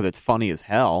because it's funny as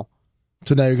hell.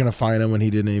 So now you're going to fine him when he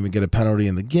didn't even get a penalty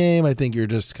in the game. I think you're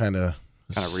just kind of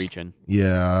reaching.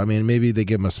 Yeah, I mean, maybe they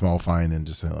give him a small fine and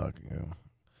just say, look,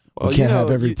 we can't have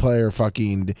every player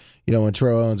fucking, when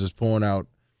Terrell Owens is pulling out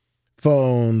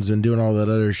phones and doing all that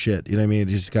other shit. You know what I mean? It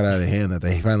just got out of hand that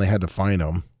they finally had to fine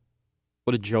him.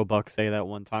 What did Joe Buck say that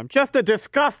one time? Just a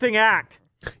disgusting act.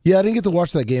 Yeah, I didn't get to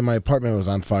watch that game. My apartment was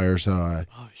on fire, so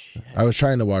I was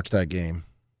trying to watch that game.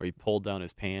 Where he pulled down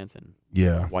his pants and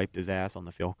wiped his ass on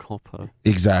the field goal post.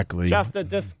 Exactly. Just a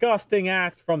disgusting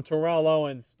act from Terrell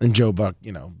Owens. And Joe Buck,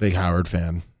 big Howard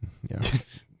fan.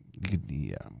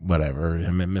 Yeah, whatever.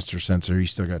 Him and Mr. Censor, he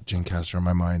still got Jane Castor on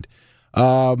my mind.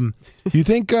 You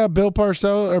think Bill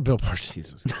Parcells,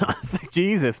 Jesus.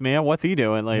 Jesus, man, what's he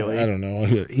doing lately? I don't know.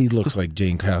 He looks like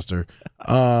Jane Castor.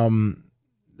 You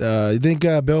think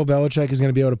Bill Belichick is going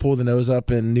to be able to pull the nose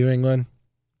up in New England?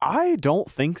 I don't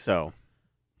think so.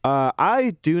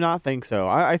 I do not think so.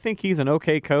 I think he's an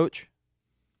okay coach.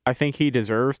 I think he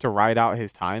deserves to ride out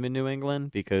his time in New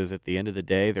England because at the end of the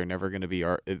day, they're never going to be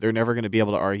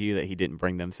able to argue that he didn't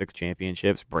bring them 6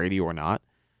 championships, Brady or not.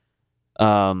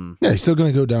 He's still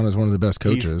going to go down as one of the best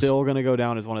coaches. He's still going to go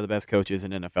down as one of the best coaches in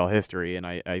NFL history, and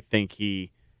I think I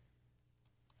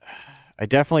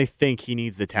definitely think he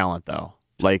needs the talent though.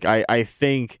 Like I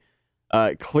think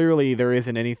clearly there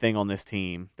isn't anything on this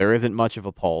team. There isn't much of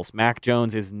a pulse. Mac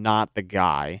Jones is not the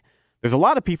guy. There's a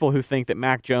lot of people who think that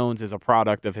Mac Jones is a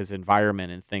product of his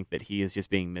environment and think that he is just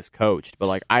being miscoached. But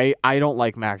like I don't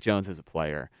like Mac Jones as a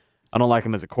player. I don't like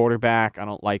him as a quarterback. I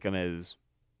don't like him as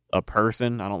a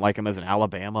person. I don't like him as an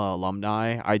Alabama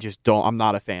alumni. I just don't. I'm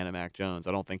not a fan of Mac Jones.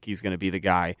 I don't think he's going to be the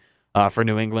guy for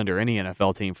New England or any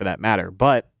NFL team for that matter.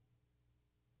 But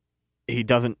he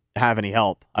doesn't have any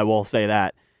help. I will say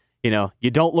that. You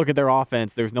don't look at their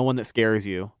offense. There's no one that scares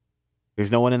you.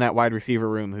 There's no one in that wide receiver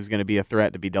room who's going to be a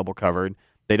threat to be double covered.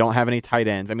 They don't have any tight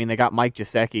ends. I mean, they got Mike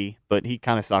Gesicki, but he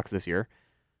kind of sucks this year.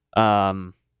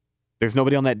 There's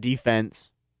nobody on that defense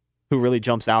who really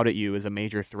jumps out at you as a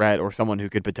major threat or someone who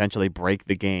could potentially break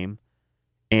the game.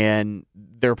 And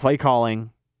their play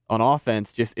calling on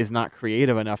offense just is not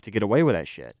creative enough to get away with that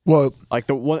shit. Well, like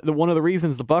one of the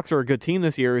reasons the Bucs are a good team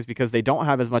this year is because they don't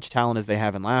have as much talent as they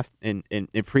have in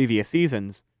previous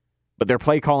seasons, but their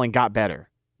play calling got better.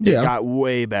 It got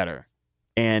way better.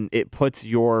 And it puts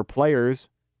your players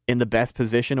in the best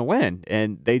position to win,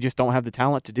 and they just don't have the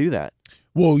talent to do that.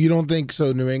 Well, you don't think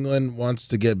so? New England wants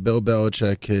to get Bill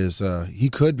Belichick his. He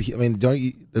could be. I mean, don't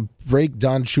you break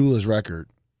Don Shula's record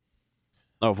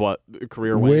of what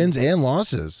career wins and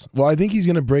losses? Well, I think he's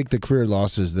going to break the career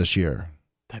losses this year.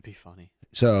 That'd be funny.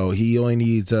 So he only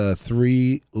needs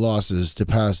 3 losses to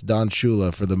pass Don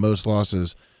Shula for the most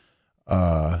losses.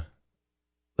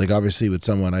 Like obviously with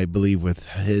someone I believe with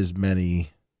his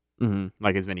many,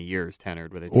 like as many years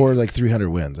tenured with it, or like 300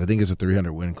 wins. I think it's a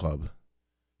 300 win club.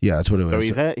 Yeah, that's what it was.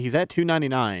 So he's at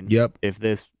 299. Yep. If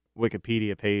this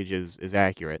Wikipedia page is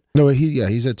accurate. No,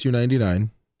 he's at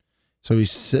 299. So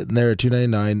he's sitting there at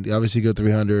 299. Obviously, go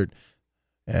 300.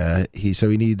 He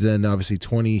needs then obviously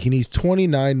 20. He needs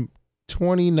 29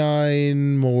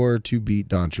 more to beat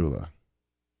Don Shula.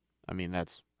 I mean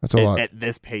that's a lot at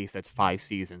this pace. That's 5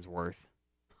 seasons worth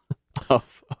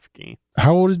of game.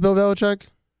 How old is Bill Belichick?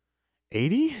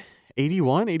 80,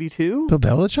 81, 82. Bill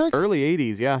Belichick? Early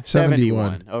 80s, yeah.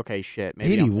 71. Okay, shit.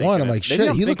 Maybe 81. I'm like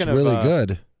shit. He looks really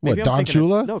good. What? Don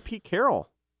Shula? No, Pete Carroll.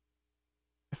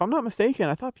 If I'm not mistaken,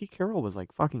 I thought Pete Carroll was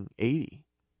like fucking 80.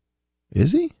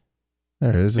 Is he? There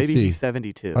it is. Maybe he's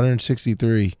 72.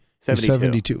 163.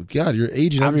 72. God, you're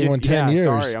aging everyone 10 years.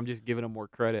 Sorry, I'm just giving him more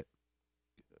credit.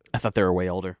 I thought they were way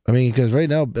older. I mean, because right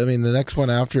now, the next one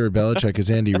after Belichick is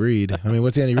Andy Reid. I mean,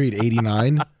 what's Andy Reid?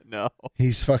 89? No.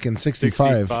 He's fucking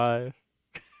 65. 65.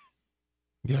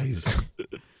 Yeah, he's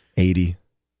 80.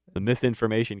 The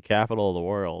misinformation capital of the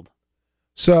world.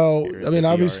 So, I mean,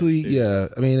 obviously, yeah.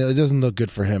 I mean, it doesn't look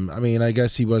good for him. I mean, I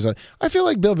guess he was. I feel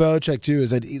like Bill Belichick, too,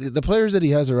 is that the players that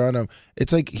he has around him,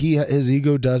 it's like his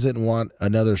ego doesn't want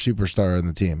another superstar on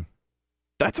the team.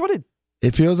 That's what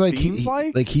it feels like.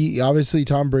 He obviously,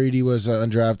 Tom Brady was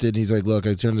undrafted. And he's like, look,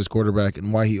 I turned this quarterback,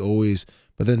 and why he always.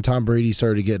 But then Tom Brady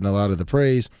started getting a lot of the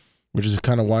praise, which is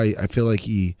kind of why I feel like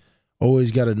he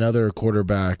always got another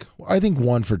quarterback. I think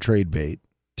one for trade bait,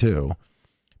 too.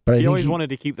 But he always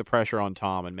wanted to keep the pressure on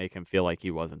Tom and make him feel like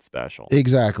he wasn't special.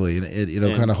 Exactly,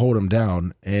 and kind of hold him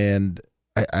down. And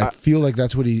I feel like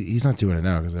that's what he's not doing it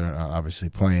now because they're not obviously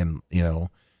playing,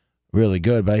 really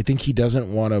good. But I think he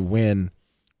doesn't want to win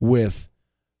with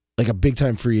like a big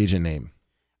time free agent name.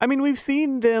 I mean, we've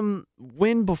seen them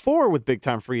win before with big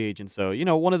time free agents. So,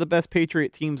 one of the best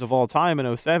Patriot teams of all time in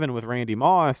 2007 with Randy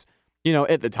Moss,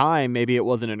 at the time, maybe it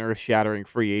wasn't an earth shattering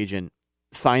free agent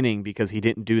signing because he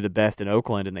didn't do the best in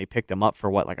Oakland and they picked him up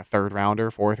for like a third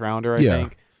rounder, fourth rounder, I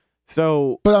think.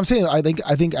 So, but I'm saying, I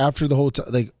think after the whole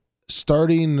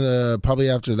starting probably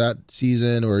after that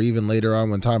season or even later on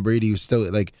when Tom Brady was still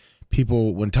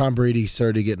when Tom Brady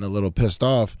started getting a little pissed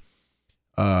off,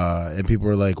 and people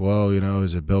were like, well,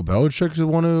 is it Bill Belichick who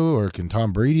want to, or can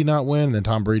Tom Brady not win? And then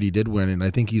Tom Brady did win, and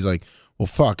I think he's like, well,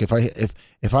 fuck,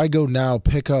 if I go now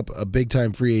pick up a big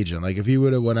time free agent, like if he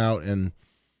would have went out and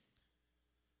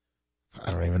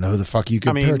I don't even know who the fuck you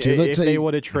compare to. If they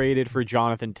would have traded for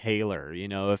Jonathan Taylor,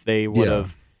 if they would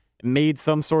have made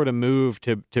some sort of move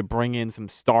to bring in some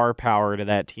star power to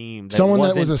that team. Someone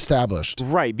that was established.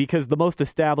 Right, because the most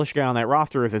established guy on that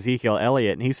roster is Ezekiel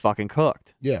Elliott, and he's fucking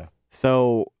cooked. Yeah.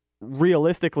 So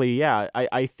realistically,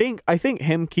 I think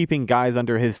him keeping guys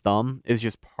under his thumb is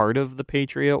just part of the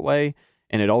Patriot way,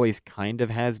 and it always kind of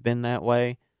has been that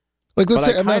way. I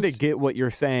kind of get what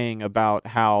you're saying about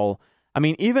how,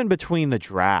 even between the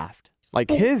draft,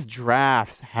 his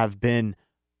drafts have been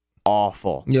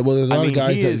awful. Yeah, well, there's a lot of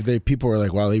guys that people are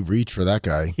like, wow, they reached for that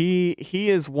guy. He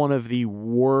is one of the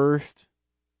worst.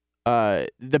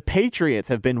 The Patriots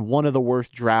have been one of the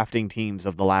worst drafting teams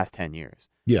of the last 10 years.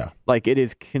 Yeah. It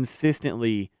is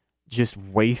consistently just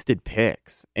wasted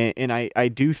picks. And I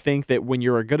do think that when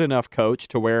you're a good enough coach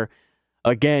to where,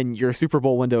 again, your Super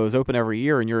Bowl window is open every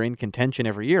year and you're in contention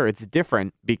every year, it's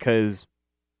different because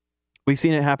we've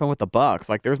seen it happen with the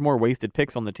Bucs. There's more wasted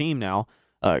picks on the team now,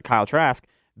 Kyle Trask,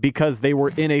 because they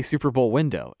were in a Super Bowl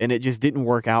window and it just didn't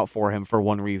work out for him for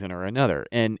one reason or another.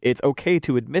 And it's okay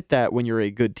to admit that when you're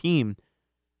a good team,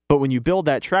 but when you build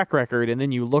that track record and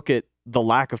then you look at the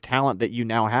lack of talent that you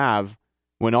now have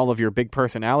when all of your big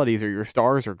personalities or your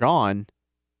stars are gone,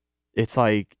 it's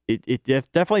like it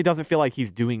definitely doesn't feel like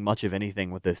he's doing much of anything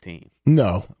with this team.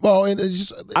 No. Well,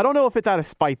 I don't know if it's out of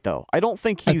spite though. I don't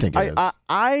think he's.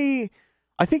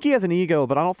 I think he has an ego,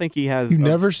 but I don't think he has. You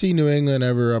never see New England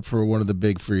ever up for one of the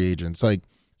big free agents.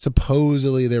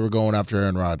 Supposedly they were going after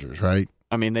Aaron Rodgers, right?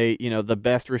 They, the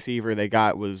best receiver they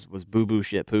got was Boo Boo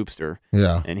Shit Poopster.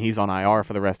 Yeah. And he's on IR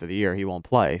for the rest of the year. He won't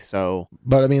play. So.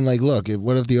 But look,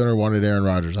 what if the owner wanted Aaron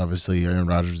Rodgers? Obviously, Aaron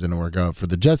Rodgers didn't work out for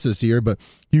the Jets this year, but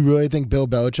you really think Bill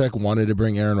Belichick wanted to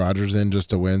bring Aaron Rodgers in just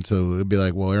to win? So it'd be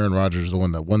like, well, Aaron Rodgers is the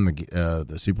one that won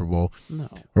the Super Bowl. No.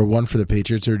 Or won for the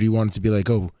Patriots, or do you want it to be like,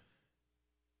 oh,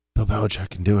 Bill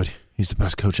Belichick can do it. He's the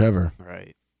best coach ever.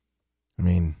 Right.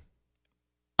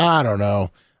 I don't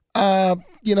know.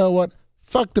 You know what?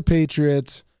 Fuck the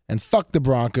Patriots and fuck the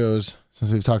Broncos,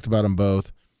 since we've talked about them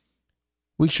both.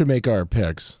 We should make our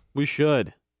picks. We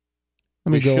should.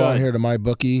 Let me go on here to my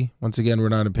bookie. Once again, we're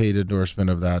not a paid endorsement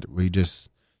of that. We just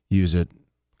use it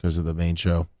because of the main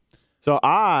show. So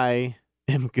I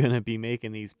am going to be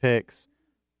making these picks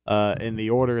in the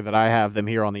order that I have them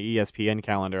here on the ESPN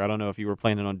calendar. I don't know if you were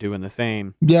planning on doing the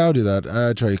same. Yeah, I'll do that.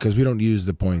 That's right, because we don't use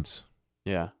the points.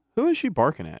 Yeah. Who is she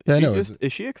barking at? Yeah,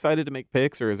 is she excited to make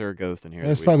picks, or is there a ghost in here?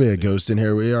 There's probably a ghost in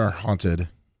here. We are haunted.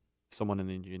 Someone in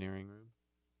the engineering room.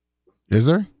 Is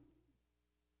there?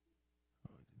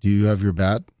 Do you have your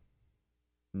bat?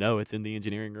 No, it's in the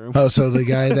engineering room. Oh, so the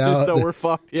guy now. So we're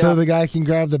fucked. Yeah. So the guy can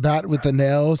grab the bat with the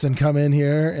nails and come in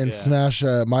here and smash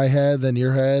my head, then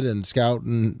your head, and Scout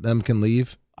and them can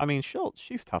leave.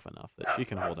 She's tough enough that she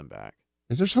can hold him back.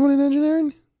 Is there someone in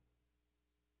engineering?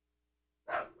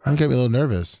 That got me a little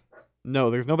nervous.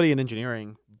 No, there's nobody in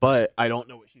engineering, but I don't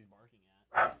know what she's barking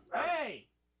at. Hey!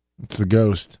 It's the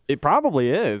ghost. It probably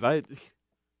is.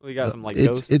 We got some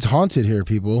ghosts. It's haunted here,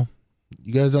 people.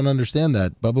 You guys don't understand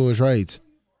that. Bubba was right.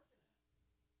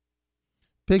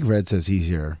 Big Red says he's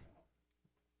here.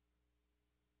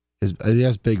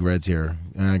 Yes, Big Red's here.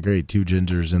 Great, 2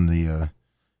 gingers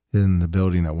in the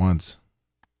building at once.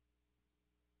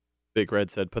 Big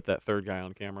Red said, "Put that third guy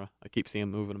on camera." I keep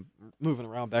seeing him moving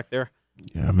around back there.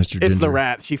 Yeah, Mr. Ginger. It's the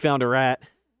rat. She found a rat.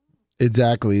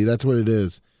 Exactly. That's what it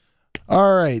is.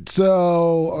 All right.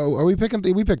 So, are we picking?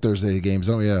 We pick Thursday games,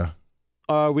 don't we? Yeah.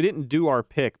 We didn't do our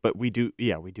pick, but we do.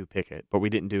 Yeah, we do pick it, but we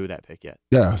didn't do that pick yet.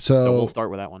 Yeah. So we'll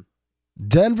start with that one.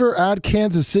 Denver at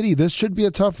Kansas City. This should be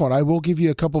a tough one. I will give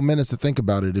you a couple minutes to think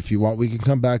about it if you want. We can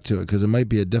come back to it because it might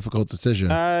be a difficult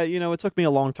decision. It took me a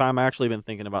long time. I actually been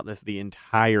thinking about this the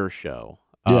entire show.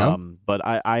 Yeah. But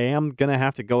I am going to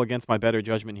have to go against my better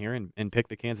judgment here and pick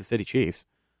the Kansas City Chiefs.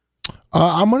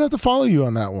 I'm going to have to follow you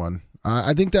on that one.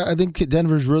 I think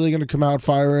Denver's really going to come out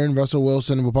firing. Russell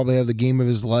Wilson will probably have the game of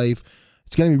his life.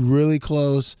 It's going to be really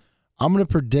close. I'm going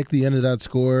to predict the end of that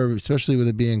score, especially with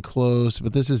it being close.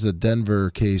 But this is a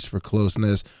Denver case for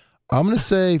closeness. I'm going to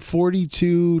say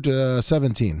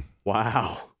 42-17.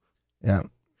 Wow. Yeah.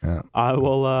 I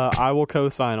will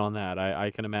co-sign on that.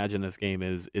 I can imagine this game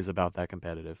is about that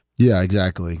competitive. Yeah,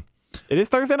 exactly. It is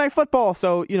Thursday Night Football,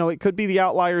 so it could be the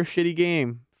outlier shitty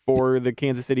game for the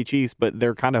Kansas City Chiefs, but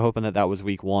they're kind of hoping that was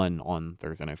week 1 on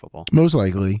Thursday Night Football. Most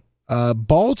likely.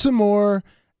 Baltimore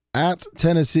at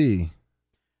Tennessee.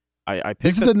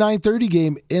 This is the 9:30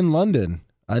 game in London.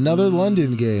 Another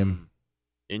London game.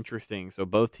 Interesting. So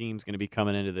both teams going to be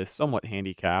coming into this somewhat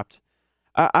handicapped.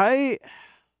 I've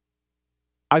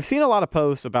seen a lot of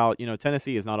posts about,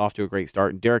 Tennessee is not off to a great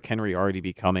start, and Derrick Henry already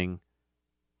becoming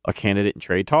a candidate in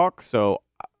trade talk. So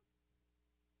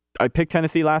I picked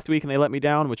Tennessee last week, and they let me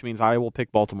down, which means I will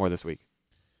pick Baltimore this week.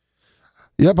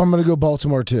 Yep, I'm going to go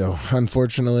Baltimore too.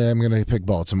 Unfortunately, I'm going to pick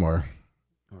Baltimore.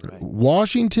 All right.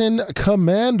 Washington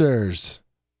Commanders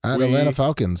at Atlanta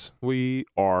Falcons. We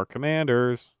are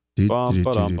Commanders. At the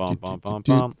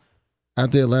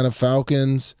Atlanta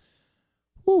Falcons.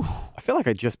 Whew. I feel like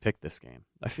I just picked this game.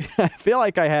 I feel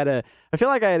like I had a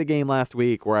game last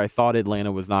week where I thought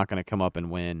Atlanta was not going to come up and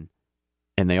win,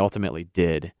 and they ultimately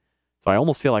did. So I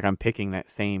almost feel like I'm picking that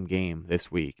same game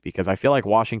this week because I feel like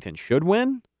Washington should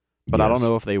win, but yes. I don't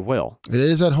know if they will. It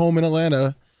is at home in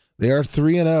Atlanta. They are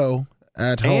 3-0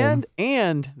 at home,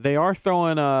 and they are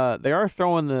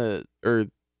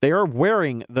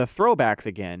wearing the throwbacks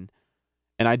again,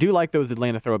 and I do like those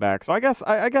Atlanta throwbacks. So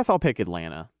I guess I'll pick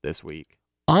Atlanta this week.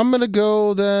 I'm gonna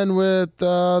go then with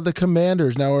the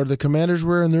Commanders. Now, are the Commanders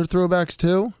wearing their throwbacks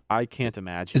too? I can't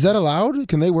imagine. Is that allowed?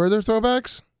 Can they wear their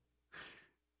throwbacks?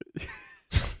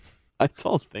 I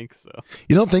don't think so.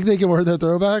 You don't think they can wear their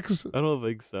throwbacks? I don't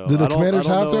think so. Do the Commanders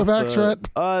have throwbacks,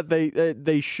 Rhett?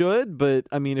 They should, but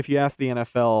I mean, if you ask the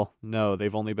NFL, no,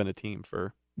 they've only been a team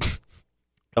for a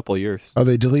couple of years. Oh,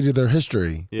 they deleted their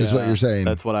history, is what you're saying.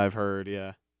 That's what I've heard,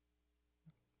 yeah.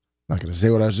 Not going to say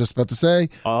what I was just about to say.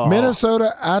 Oh.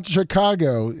 Minnesota at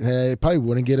Chicago. It probably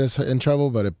wouldn't get us in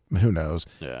trouble, but who knows?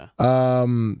 Yeah.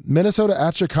 Minnesota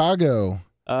at Chicago.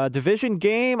 Division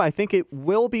game. I think it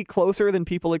will be closer than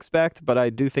people expect, but I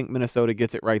do think Minnesota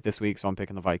gets it right this week, so I'm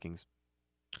picking the Vikings.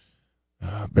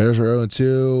 Bears are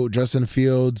 0-2. Justin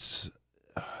Fields,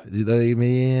 they gave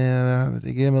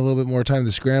him a little bit more time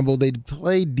to scramble. They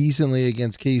played decently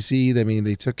against KC. I mean,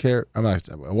 they took care of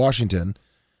Washington.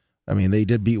 I mean, they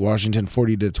did beat Washington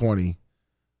 40-20.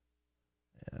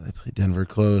 Yeah, they played Denver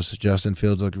close. Justin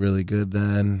Fields looked really good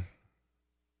then.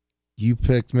 You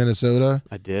picked Minnesota?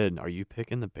 I did. Are you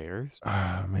picking the Bears?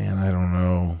 Man, I don't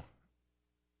know.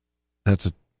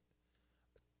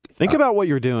 Think about what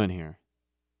you're doing here.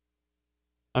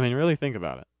 I mean, really think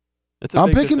about it.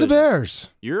 I'm picking the Bears.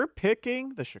 You're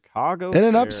picking the Chicago in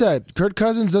an Bears. upset. Kirk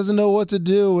Cousins doesn't know what to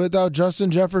do without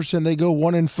Justin Jefferson. They go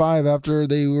 1-5 after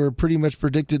they were pretty much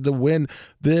predicted to win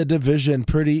the division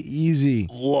pretty easy.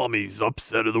 Lummy's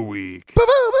upset of the week. Boo,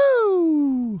 boo,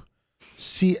 boo.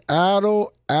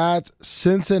 Seattle at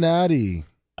Cincinnati.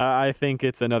 I think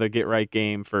it's another get-right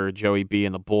game for Joey B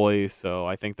and the boys, so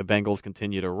I think the Bengals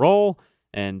continue to roll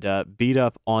and beat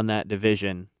up on that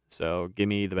division. So give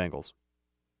me the Bengals.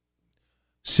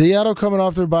 Seattle coming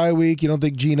off their bye week. You don't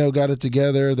think Geno got it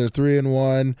together. They're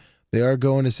 3-1. They are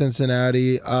going to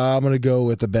Cincinnati. I'm going to go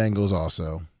with the Bengals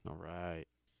also. All right.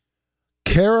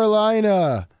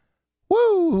 Carolina,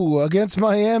 against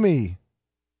Miami.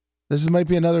 This might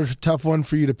be another tough one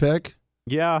for you to pick.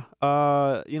 Yeah.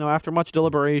 After much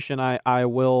deliberation, I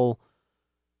will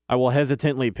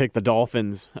hesitantly pick the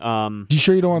Dolphins. You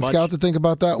sure you don't want Scout to think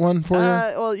about that one for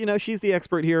you? Well, she's the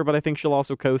expert here, but I think she'll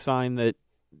also co-sign that.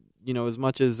 As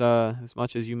much as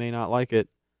you may not like it,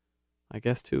 I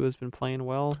guess Tua has been playing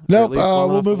well. Nope,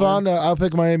 we'll move on. I'll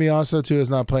pick Miami also. Tua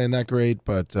is not playing that great,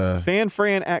 but San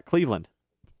Fran at Cleveland.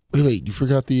 Wait, you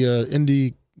forgot the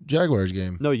Indy Jaguars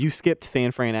game. No, you skipped San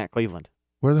Fran at Cleveland.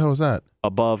 Where the hell was that?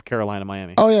 Above Carolina,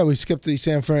 Miami. Oh yeah, we skipped the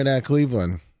San Fran at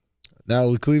Cleveland.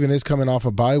 Now Cleveland is coming off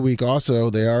a bye week. Also,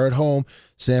 they are at home.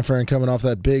 San Fran coming off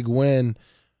that big win.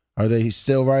 Are they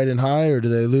still riding high, or do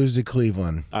they lose to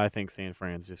Cleveland? I think San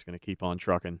Fran's just going to keep on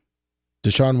trucking.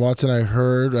 Deshaun Watson, I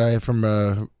heard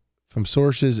from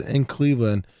sources in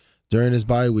Cleveland during his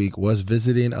bye week, was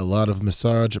visiting a lot of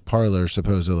massage parlors,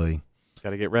 supposedly.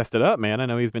 Got to get rested up, man. I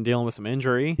know he's been dealing with some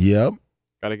injury. Yep.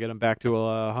 Got to get him back to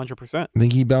 100%. I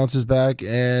think he bounces back,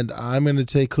 and I'm going to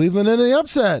take Cleveland in the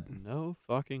upset. No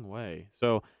fucking way.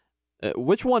 So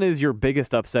Which one is your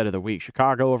biggest upset of the week?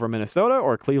 Chicago over Minnesota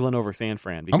or Cleveland over San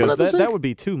Fran? Because that would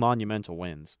be two monumental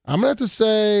wins. I'm going to have to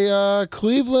say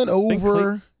Cleveland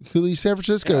over San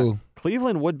Francisco. Yeah.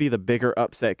 Cleveland would be the bigger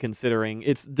upset considering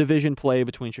it's division play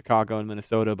between Chicago and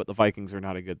Minnesota, but the Vikings are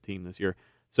not a good team this year.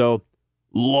 So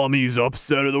Lummy's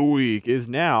upset of the week is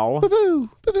now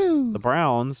the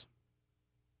Browns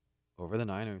over the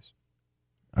Niners.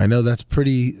 I know that's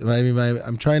pretty. I mean,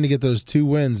 I'm trying to get those 2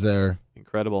 wins there.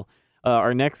 Incredible.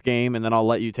 Our next game, and then I'll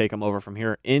let you take them over from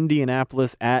here.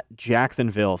 Indianapolis at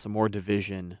Jacksonville. Some more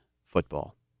division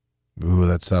football. Ooh,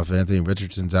 that's tough. Anthony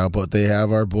Richardson's out, but they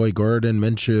have our boy Gordon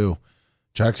Minshew.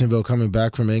 Jacksonville coming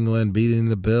back from England, beating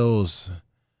the Bills.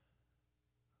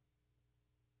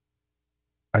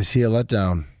 I see a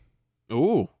letdown.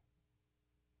 Ooh.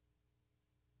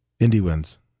 Indy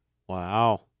wins.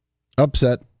 Wow.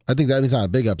 Upset. I think that means not a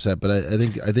big upset, but I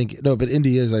think no, but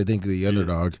Indy is, I think, the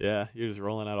underdog. You're just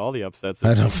rolling out all the upsets.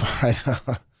 I know.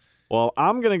 Well,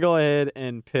 I'm going to go ahead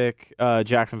and pick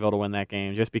Jacksonville to win that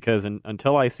game just because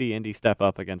until I see Indy step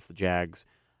up against the Jags,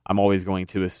 I'm always going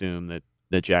to assume that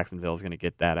Jacksonville is going to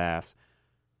get that ass.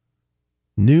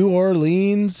 New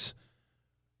Orleans,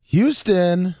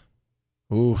 Houston.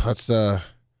 Ooh, that's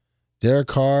Derek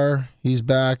Carr. He's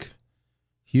back.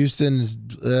 Houston's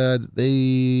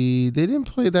they didn't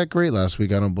play that great last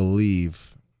week, I don't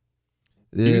believe.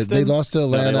 They lost to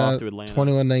Atlanta,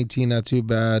 21-19, not too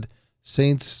bad.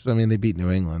 Saints, I mean, they beat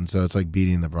New England, so it's like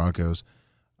beating the Broncos.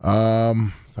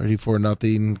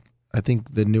 34-0. I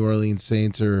think the New Orleans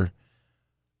Saints are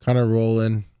kind of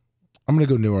rolling. I'm going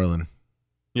to go New Orleans.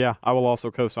 Yeah, I will also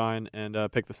co-sign and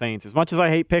pick the Saints. As much as I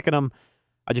hate picking them,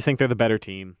 I just think they're the better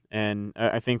team. And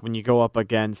I think when you go up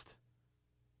against,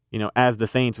 as the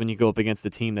Saints, when you go up against a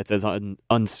team that's as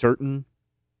uncertain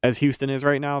as Houston is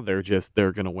right now, they're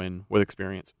going to win with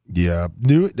experience. Yeah.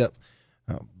 New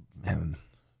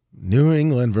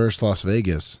England versus Las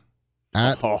Vegas.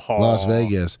 At Las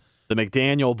Vegas. The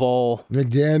McDaniel Bowl.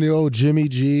 McDaniel, Jimmy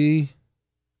G.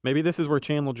 Maybe this is where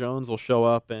Chandler Jones will show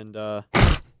up and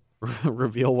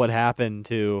reveal what happened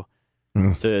to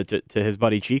his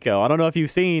buddy Chico. I don't know if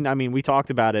you've seen, we talked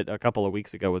about it a couple of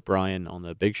weeks ago with Brian on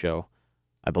the Big Show,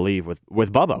 I believe,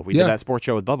 with Bubba. We did that sports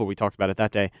show with Bubba. We talked about it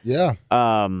that day. Yeah.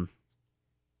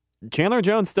 Chandler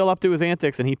Jones still up to his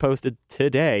antics, and he posted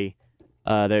today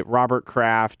that Robert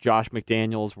Kraft, Josh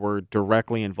McDaniels were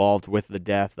directly involved with the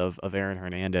death of Aaron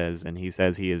Hernandez, and he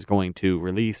says he is going to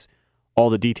release all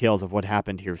the details of what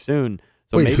happened here soon.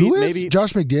 So wait, who is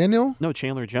Josh McDaniel? No,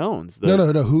 Chandler Jones. No.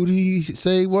 Who did he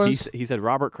say was? He said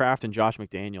Robert Kraft and Josh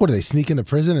McDaniels. What, do they sneak into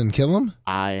prison and kill him?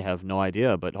 I have no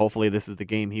idea, but hopefully this is the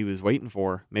game he was waiting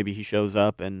for. Maybe he shows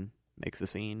up and makes a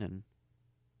scene, and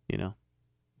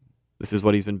this is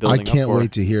what he's been building up for. I can't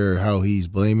wait to hear how he's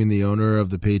blaming the owner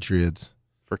of the Patriots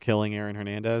for killing Aaron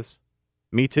Hernandez.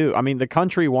 Me too. The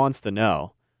country wants to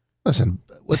know. Listen,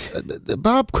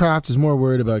 Bob Kraft is more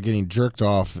worried about getting jerked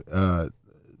off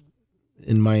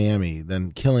in Miami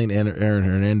than killing Aaron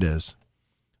Hernandez.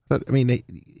 But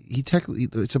he technically,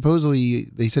 supposedly,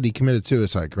 they said he committed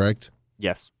suicide, correct?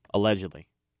 Yes, allegedly.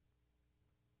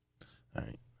 All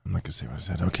right, I'm not gonna say what I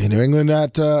said. Okay, New England.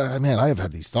 Man, I have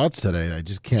had these thoughts today. I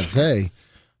just can't say.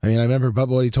 I remember Bubba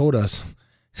what he told us.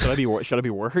 Should I be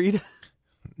worried?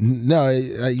 No,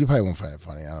 you probably won't find it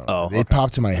funny. I don't know. Okay. It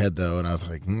popped in my head though, and I was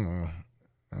like,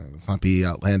 let's not be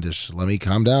outlandish. Let me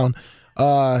calm down.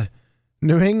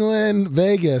 New England,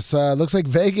 Vegas. Looks like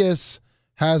Vegas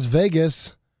has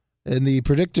Vegas in the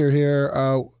predictor here,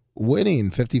 winning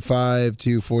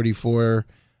 55-44.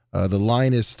 The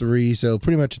line is 3, so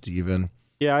pretty much it's even.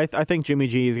 Yeah, I think Jimmy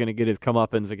G is going to get his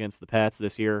comeuppance against the Pats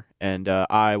this year, and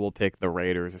I will pick the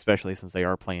Raiders, especially since they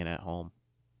are playing at home.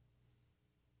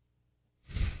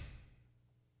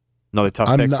 Another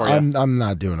tough pick for you. I'm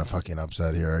not doing a fucking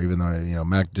upset here, even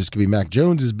though this could be Mac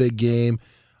Jones's big game.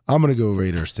 I'm gonna go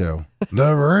Raiders too.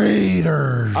 The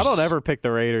Raiders. I don't ever pick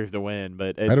the Raiders to win,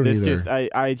 but I don't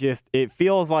either. It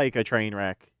feels like a train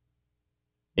wreck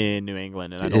in New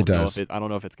England, and I don't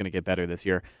know if it's gonna get better this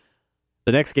year.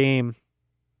 The next game,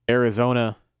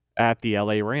 Arizona at the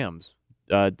LA Rams.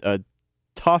 A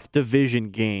tough division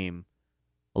game.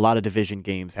 A lot of division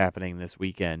games happening this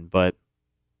weekend, but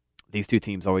these two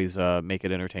teams always make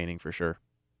it entertaining for sure.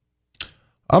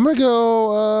 I'm going to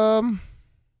go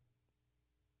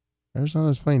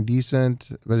Arizona's playing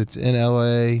decent, but it's in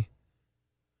L.A.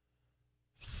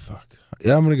 Fuck.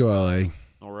 Yeah, I'm going to go L.A.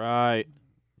 All right.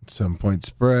 7-point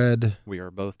spread. We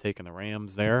are both taking the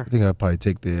Rams there. I think I'd probably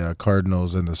take the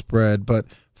Cardinals in the spread. But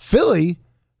Philly,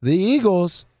 the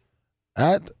Eagles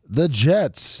at the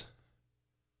Jets.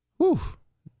 Whew.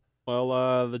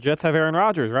 Well, the Jets have Aaron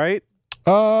Rodgers, right?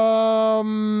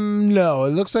 No,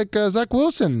 it looks like Zach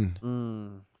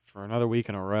Wilson. For another week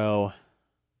in a row.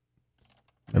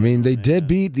 I mean, they did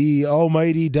beat the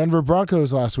almighty Denver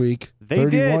Broncos last week,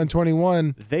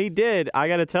 31-21. They did. I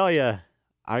got to tell you,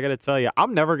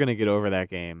 I'm never going to get over that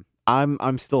game.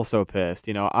 I'm still so pissed.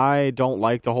 You know, I don't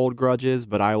like to hold grudges,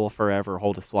 but I will forever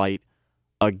hold a slight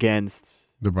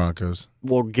against the Broncos.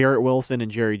 Well, Garrett Wilson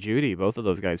and Jerry Jeudy, both of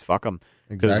those guys, fuck them.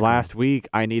 Because last week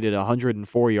I needed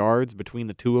 104 yards between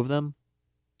the two of them.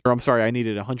 Or I'm sorry, I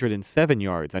needed 107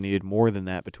 yards. I needed more than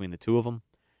that between the two of them.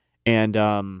 And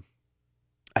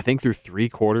I think through 3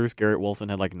 quarters, Garrett Wilson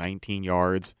had like 19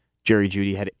 yards. Jerry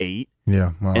Jeudy had 8.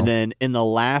 Yeah. Wow. And then in the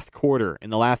last quarter,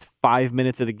 in the last 5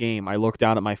 minutes of the game, I looked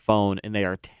down at my phone and they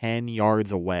are 10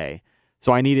 yards away.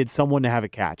 So I needed someone to have a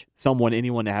catch.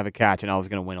 Anyone to have a catch, and I was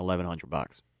going to win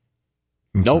 $1,100.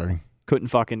 Nope. Sorry.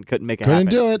 Couldn't make it happen. happen. Couldn't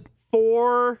do it.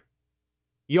 4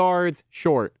 yards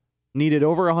short. Needed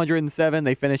over 107.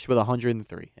 They finished with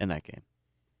 103 in that game.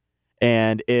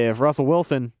 And if Russell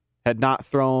Wilson had not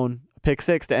thrown a pick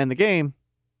 6 to end the game,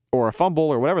 or a fumble,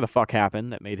 or whatever the fuck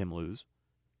happened that made him lose,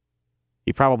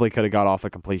 he probably could have got off a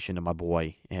completion to my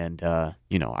boy, and I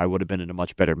would have been in a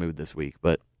much better mood this week.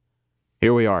 But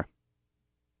here we are.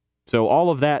 So all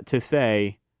of that to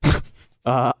say,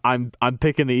 I'm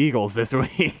picking the Eagles this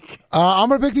week. I'm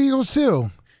gonna pick the Eagles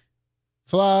too.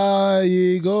 Fly,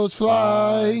 Eagles,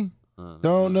 fly.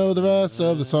 Don't know the rest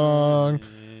of the song.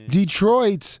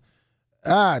 Detroit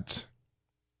at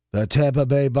the Tampa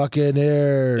Bay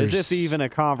Buccaneers. Is this even a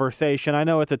conversation? I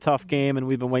know it's a tough game, and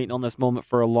we've been waiting on this moment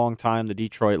for a long time. The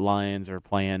Detroit Lions are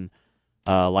playing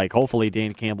like hopefully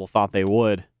Dan Campbell thought they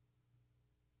would.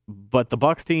 But the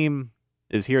Bucs team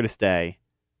is here to stay.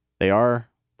 They are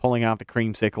pulling out the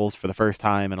creamsicles for the first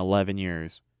time in 11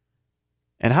 years.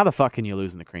 And how the fuck can you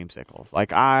lose in the creamsicles?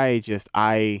 Like, I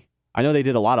know they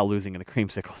did a lot of losing in the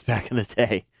creamsicles back in the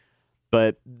day.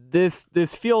 But this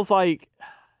feels like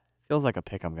a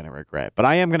pick I'm going to regret. But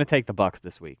I am going to take the Bucs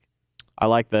this week. I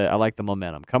like the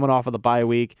momentum. Coming off of the bye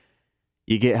week,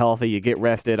 you get healthy, you get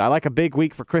rested. I like a big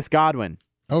week for Chris Godwin.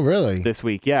 Oh, really? This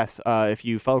week, yes. If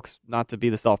you folks, not to be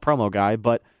the self-promo guy,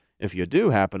 but if you do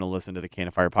happen to listen to the Can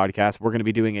of Fire podcast, we're going to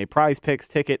be doing a Prize Picks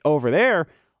ticket over there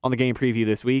on the game preview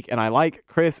this week, and I like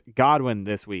Chris Godwin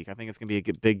this week. I think it's going to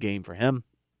be a big game for him.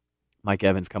 Mike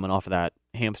Evans coming off of that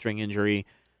hamstring injury.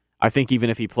 I think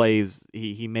even if he plays,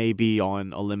 he may be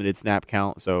on a limited snap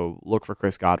count, so look for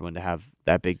Chris Godwin to have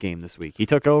that big game this week. He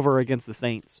took over against the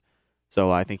Saints,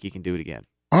 so I think he can do it again.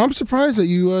 I'm surprised that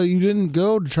you didn't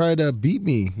go to try to beat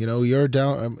me. You know, you're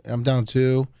down. I'm down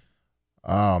 2.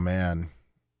 Oh, man.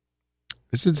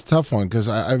 This is a tough one because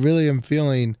I really am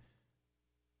feeling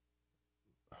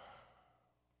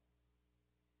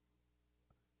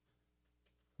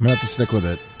I'm going to have to stick with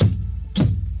it.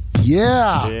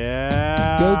 Yeah.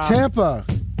 Yeah. Go Tampa.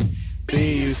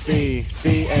 BUCCANEERS.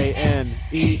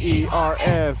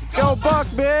 Go Buck,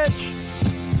 bitch.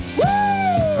 Woo!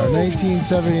 Our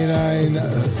 1979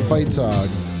 fight song.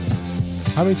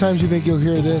 How many times do you think you'll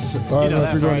hear this? I don't know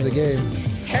if you're going to the game.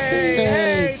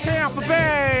 Hey, Tampa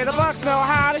Bay, the Bucs know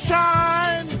how to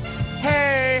shine.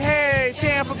 Hey,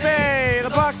 Tampa Bay, the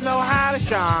Bucs know how to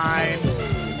shine.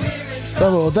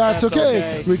 Oh, well, that's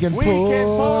okay. We can pull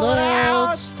it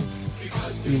out.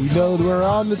 We know that we're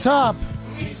on the top.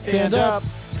 Stand up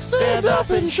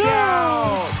and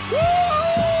shout.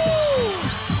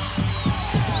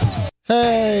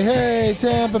 Hey,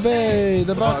 Tampa Bay,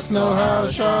 the Bucs know how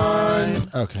to shine.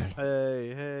 Okay.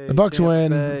 Hey, the Bucs Tampa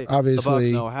win, Bay,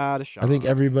 obviously. The Bucs know how to shine. I think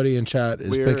everybody in chat is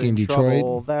We're picking in Detroit.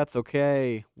 Trouble. That's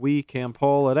okay. We can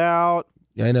pull it out.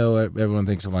 Yeah, I know everyone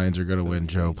thinks the Lions are going to win,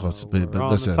 Joe. Plus, but on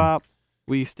listen. the top,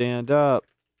 we stand up.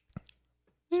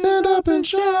 Stand up and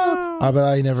shout. But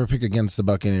I never pick against the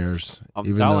Buccaneers,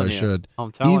 even though I should.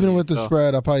 I'm telling even you, with the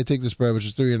spread, I'll probably take the spread, which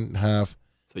is 3.5.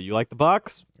 So you like the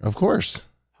Bucs? Of course.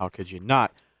 How could you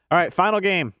not? All right, final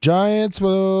game. Giants.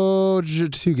 Well, 2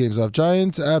 games left.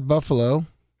 Giants at Buffalo.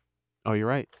 Oh, you're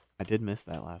right. I did miss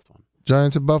that last one.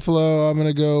 Giants at Buffalo. I'm going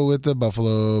to go with the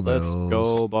Buffalo Bills. Let's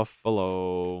go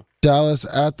Buffalo. Dallas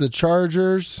at the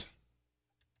Chargers.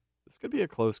 This could be a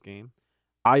close game.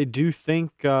 I do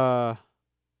think. What's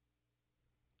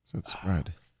that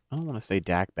spread? I don't want to say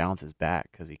Dak bounces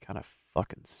back because he kind of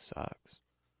fucking sucks.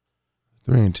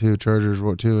 3-2. Chargers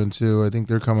 2-2. I think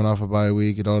they're coming off a bye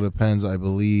week. It all depends, I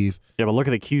believe. Yeah, but look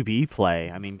at the QB play.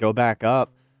 I mean, go back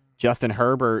up. Justin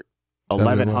Herbert,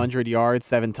 1,100 yards,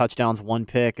 7 touchdowns, 1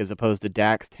 pick, as opposed to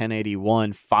Dak's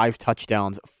 1,081, 5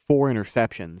 touchdowns, 4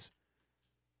 interceptions.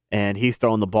 And he's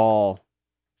thrown the ball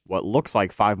what looks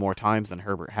like 5 more times than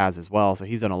Herbert has as well. So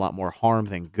he's done a lot more harm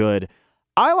than good.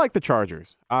 I like the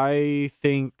Chargers. I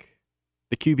think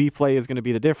the QB play is going to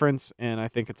be the difference, and I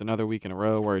think it's another week in a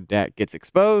row where Dak gets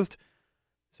exposed.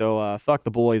 So fuck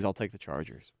the boys. I'll take the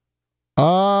Chargers.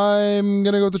 I'm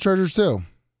going to go with the Chargers too.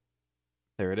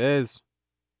 There it is.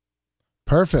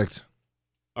 Perfect.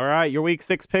 All right, your week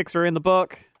 6 picks are in the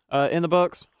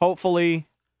books. Hopefully,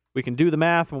 we can do the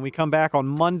math when we come back on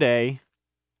Monday.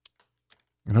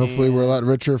 And hopefully we're a lot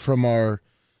richer from our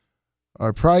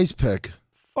prize pick.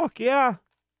 Fuck yeah.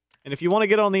 And if you want to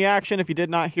get on the action, if you did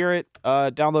not hear it,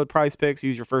 download Prize Picks.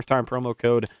 Use your first-time promo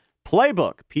code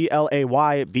PLAYBOOK,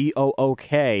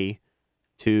 PLAYBOOK,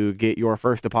 to get your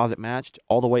first deposit matched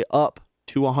all the way up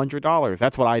to $100.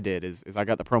 That's what I did. Is I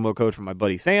got the promo code from my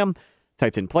buddy Sam,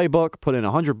 typed in PLAYBOOK, put in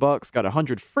 $100, got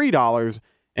 $100 free dollars,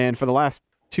 and for the last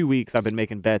 2 weeks, I've been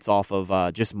making bets off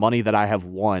of just money that I have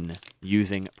won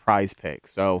using Prize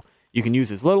Picks. So you can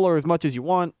use as little or as much as you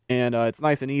want, and it's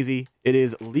nice and easy. It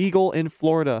is legal in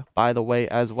Florida, by the way,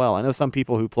 as well. I know some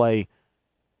people who play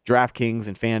DraftKings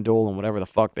and FanDuel and whatever the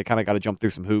fuck, they kind of got to jump through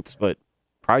some hoops, but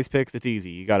Prize Picks, it's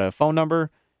easy. You got a phone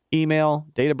number, email,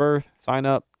 date of birth, sign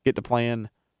up, get to playing,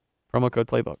 promo code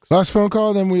PLAYBOOKS. Last phone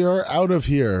call, then we are out of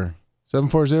here.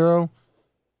 740.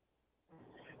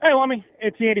 Hey, Lummy,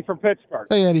 it's Andy from Pittsburgh.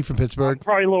 Hey, Andy from Pittsburgh. I'm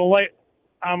probably a little late.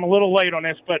 I'm a little late on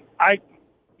this, but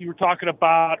you were talking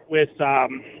about with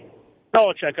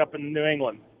Belichick up in New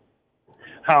England,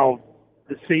 how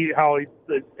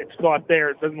it's not there.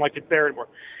 It doesn't like it's there anymore.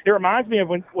 It reminds me of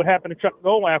what happened to Chuck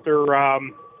Noll after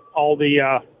all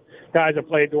the guys that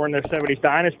played during the 70s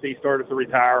dynasty started to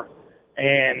retire,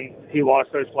 and he lost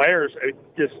those players. It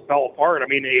just fell apart. I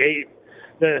mean,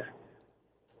 the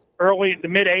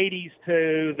mid 80s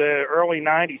to the early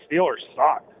 90s Steelers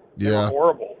sucked. They were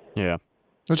horrible. Yeah,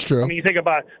 that's true. I mean, you think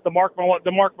about the Mark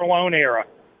Malone era.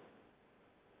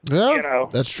 Yeah,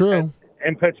 that's true.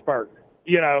 In Pittsburgh,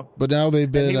 But now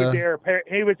they've been. He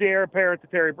was the heir apparent to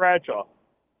Terry Bradshaw.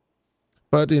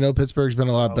 But Pittsburgh's been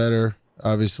a lot better,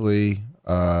 obviously.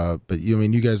 But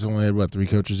you guys only had 3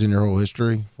 coaches in your whole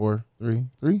history? 4, 3,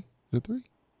 3? Is it 3? Is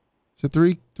it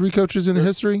 3? 3 coaches in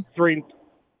history? 3.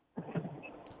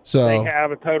 So they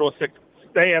have a total of 6.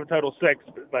 They have a total of 6,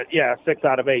 but 6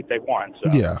 out of 8 they won.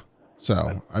 So. Yeah.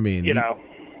 So I mean, you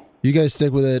guys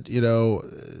stick with it.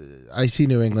 I see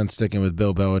New England sticking with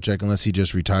Bill Belichick unless he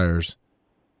just retires.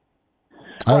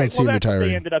 I don't see him retiring. What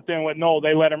they ended up doing with Noel.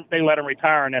 They let him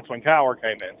retire, and that's when Cowher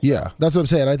came in. Yeah, that's what I'm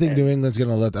saying. I think New England's going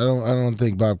to let. I don't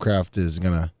think Bob Kraft is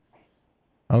going to.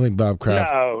 I don't think Bob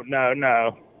Kraft.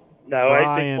 No.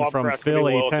 Brian from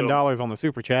Philly, $10 on the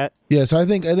super chat. Yeah, so I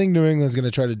think New England's going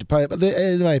to try to. But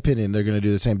in my opinion, they're going to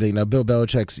do the same thing. Now, Bill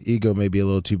Belichick's ego may be a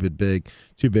little too big,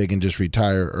 and just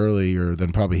retire earlier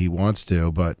than probably he wants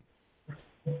to. But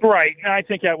right, and I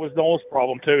think that was Noel's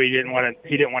problem too. He didn't want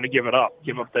to give it up,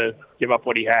 give up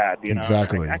what he had.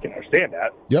 Exactly. I can understand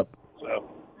that. Yep. So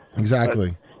exactly.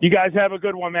 But you guys have a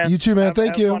good one, man. You too, man.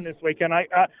 Thank you. Have fun this weekend.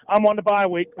 I'm on the bye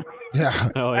week. Yeah.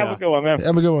 Oh, yeah. Have a good one, man.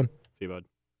 Have a good one. See you, bud.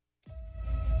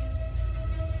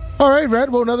 All right,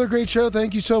 Red. Well, another great show.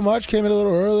 Thank you so much. Came in a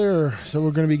little earlier, so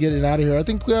we're going to be getting out of here. I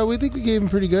think we gave him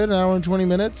pretty good, an hour and 20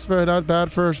 minutes. But not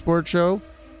bad for a sports show.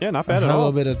 Yeah, not bad at all.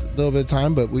 A little bit of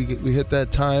time, but we hit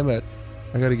that time at.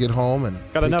 I got to get home and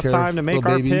got enough time to make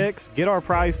our picks, get our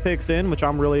prize picks in, which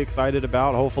I'm really excited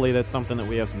about. Hopefully, that's something that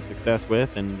we have some success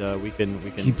with, and we can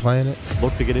keep playing it.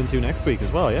 Look to get into next week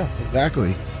as well. Yeah,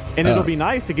 exactly. And it'll be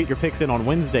nice to get your picks in on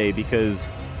Wednesday because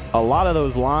a lot of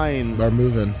those lines are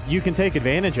moving. You can take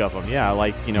advantage of them. Yeah,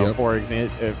 like for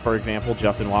example,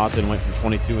 Justin Watson went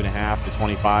from 22.5 to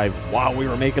 25 while we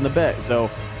were making the bet.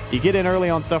 So you get in early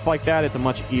on stuff like that, it's a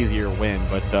much easier win.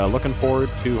 But looking forward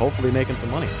to hopefully making some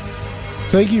money.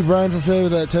 Thank you, Brian, for filling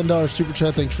that $10 super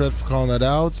chat. Thanks, Fred, for calling that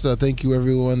out. So thank you,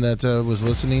 everyone that was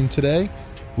listening today.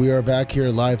 We are back here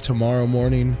live tomorrow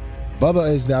morning.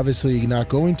 Bubba is obviously not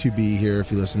going to be here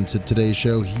if you listen to today's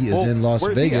show. He is in Las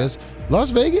Vegas. Las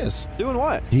Vegas. Doing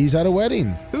what? He's at a wedding.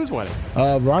 Whose wedding?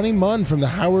 Ronnie Munn from the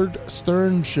Howard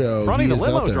Stern Show. Ronnie the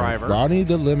limo driver. Ronnie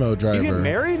the limo driver. He's getting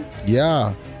married?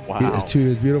 Yeah. Wow. To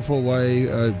his beautiful wife.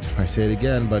 I say it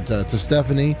again, but to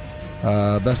Stephanie.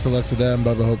 Best of luck to them.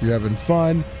 Bubba, hope you're having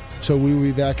fun. So we will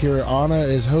be back here. Anna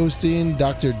is hosting.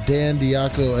 Dr. Dan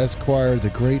Diaco Esquire, the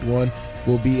great one,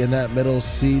 will be in that middle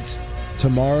seat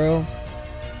tomorrow.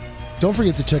 Don't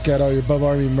forget to check out all your Bubba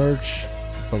Army merch,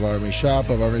 Bubba Army shop,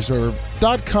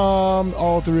 BubbaArmyStore.com.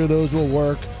 All 3 of those will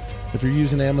work. If you're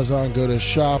using Amazon, go to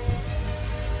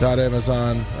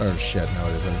shop.amazon, or shit, no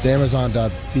it isn't. It's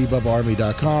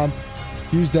amazon.thebubbaarmy.com.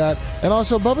 Use that. And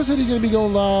also, Bubba said he's going to be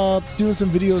going live, doing some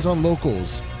videos on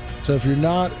locals. So if you're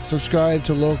not subscribed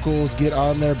to Locals, get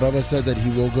on there. Bubba said that he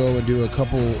will go and do a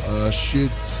couple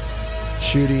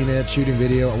shooting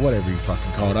video, or whatever you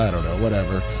fucking call it. I don't know,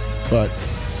 whatever. But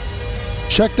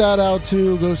check that out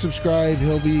too. Go subscribe.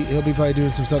 He'll be probably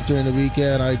doing some stuff during the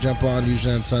weekend. I jump on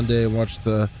usually on Sunday and watch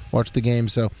the game.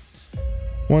 So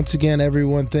once again,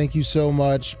 everyone, thank you so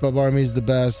much. Bubba Army's the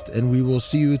best, and we will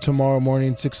see you tomorrow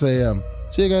morning, 6 a.m.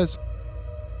 See you guys.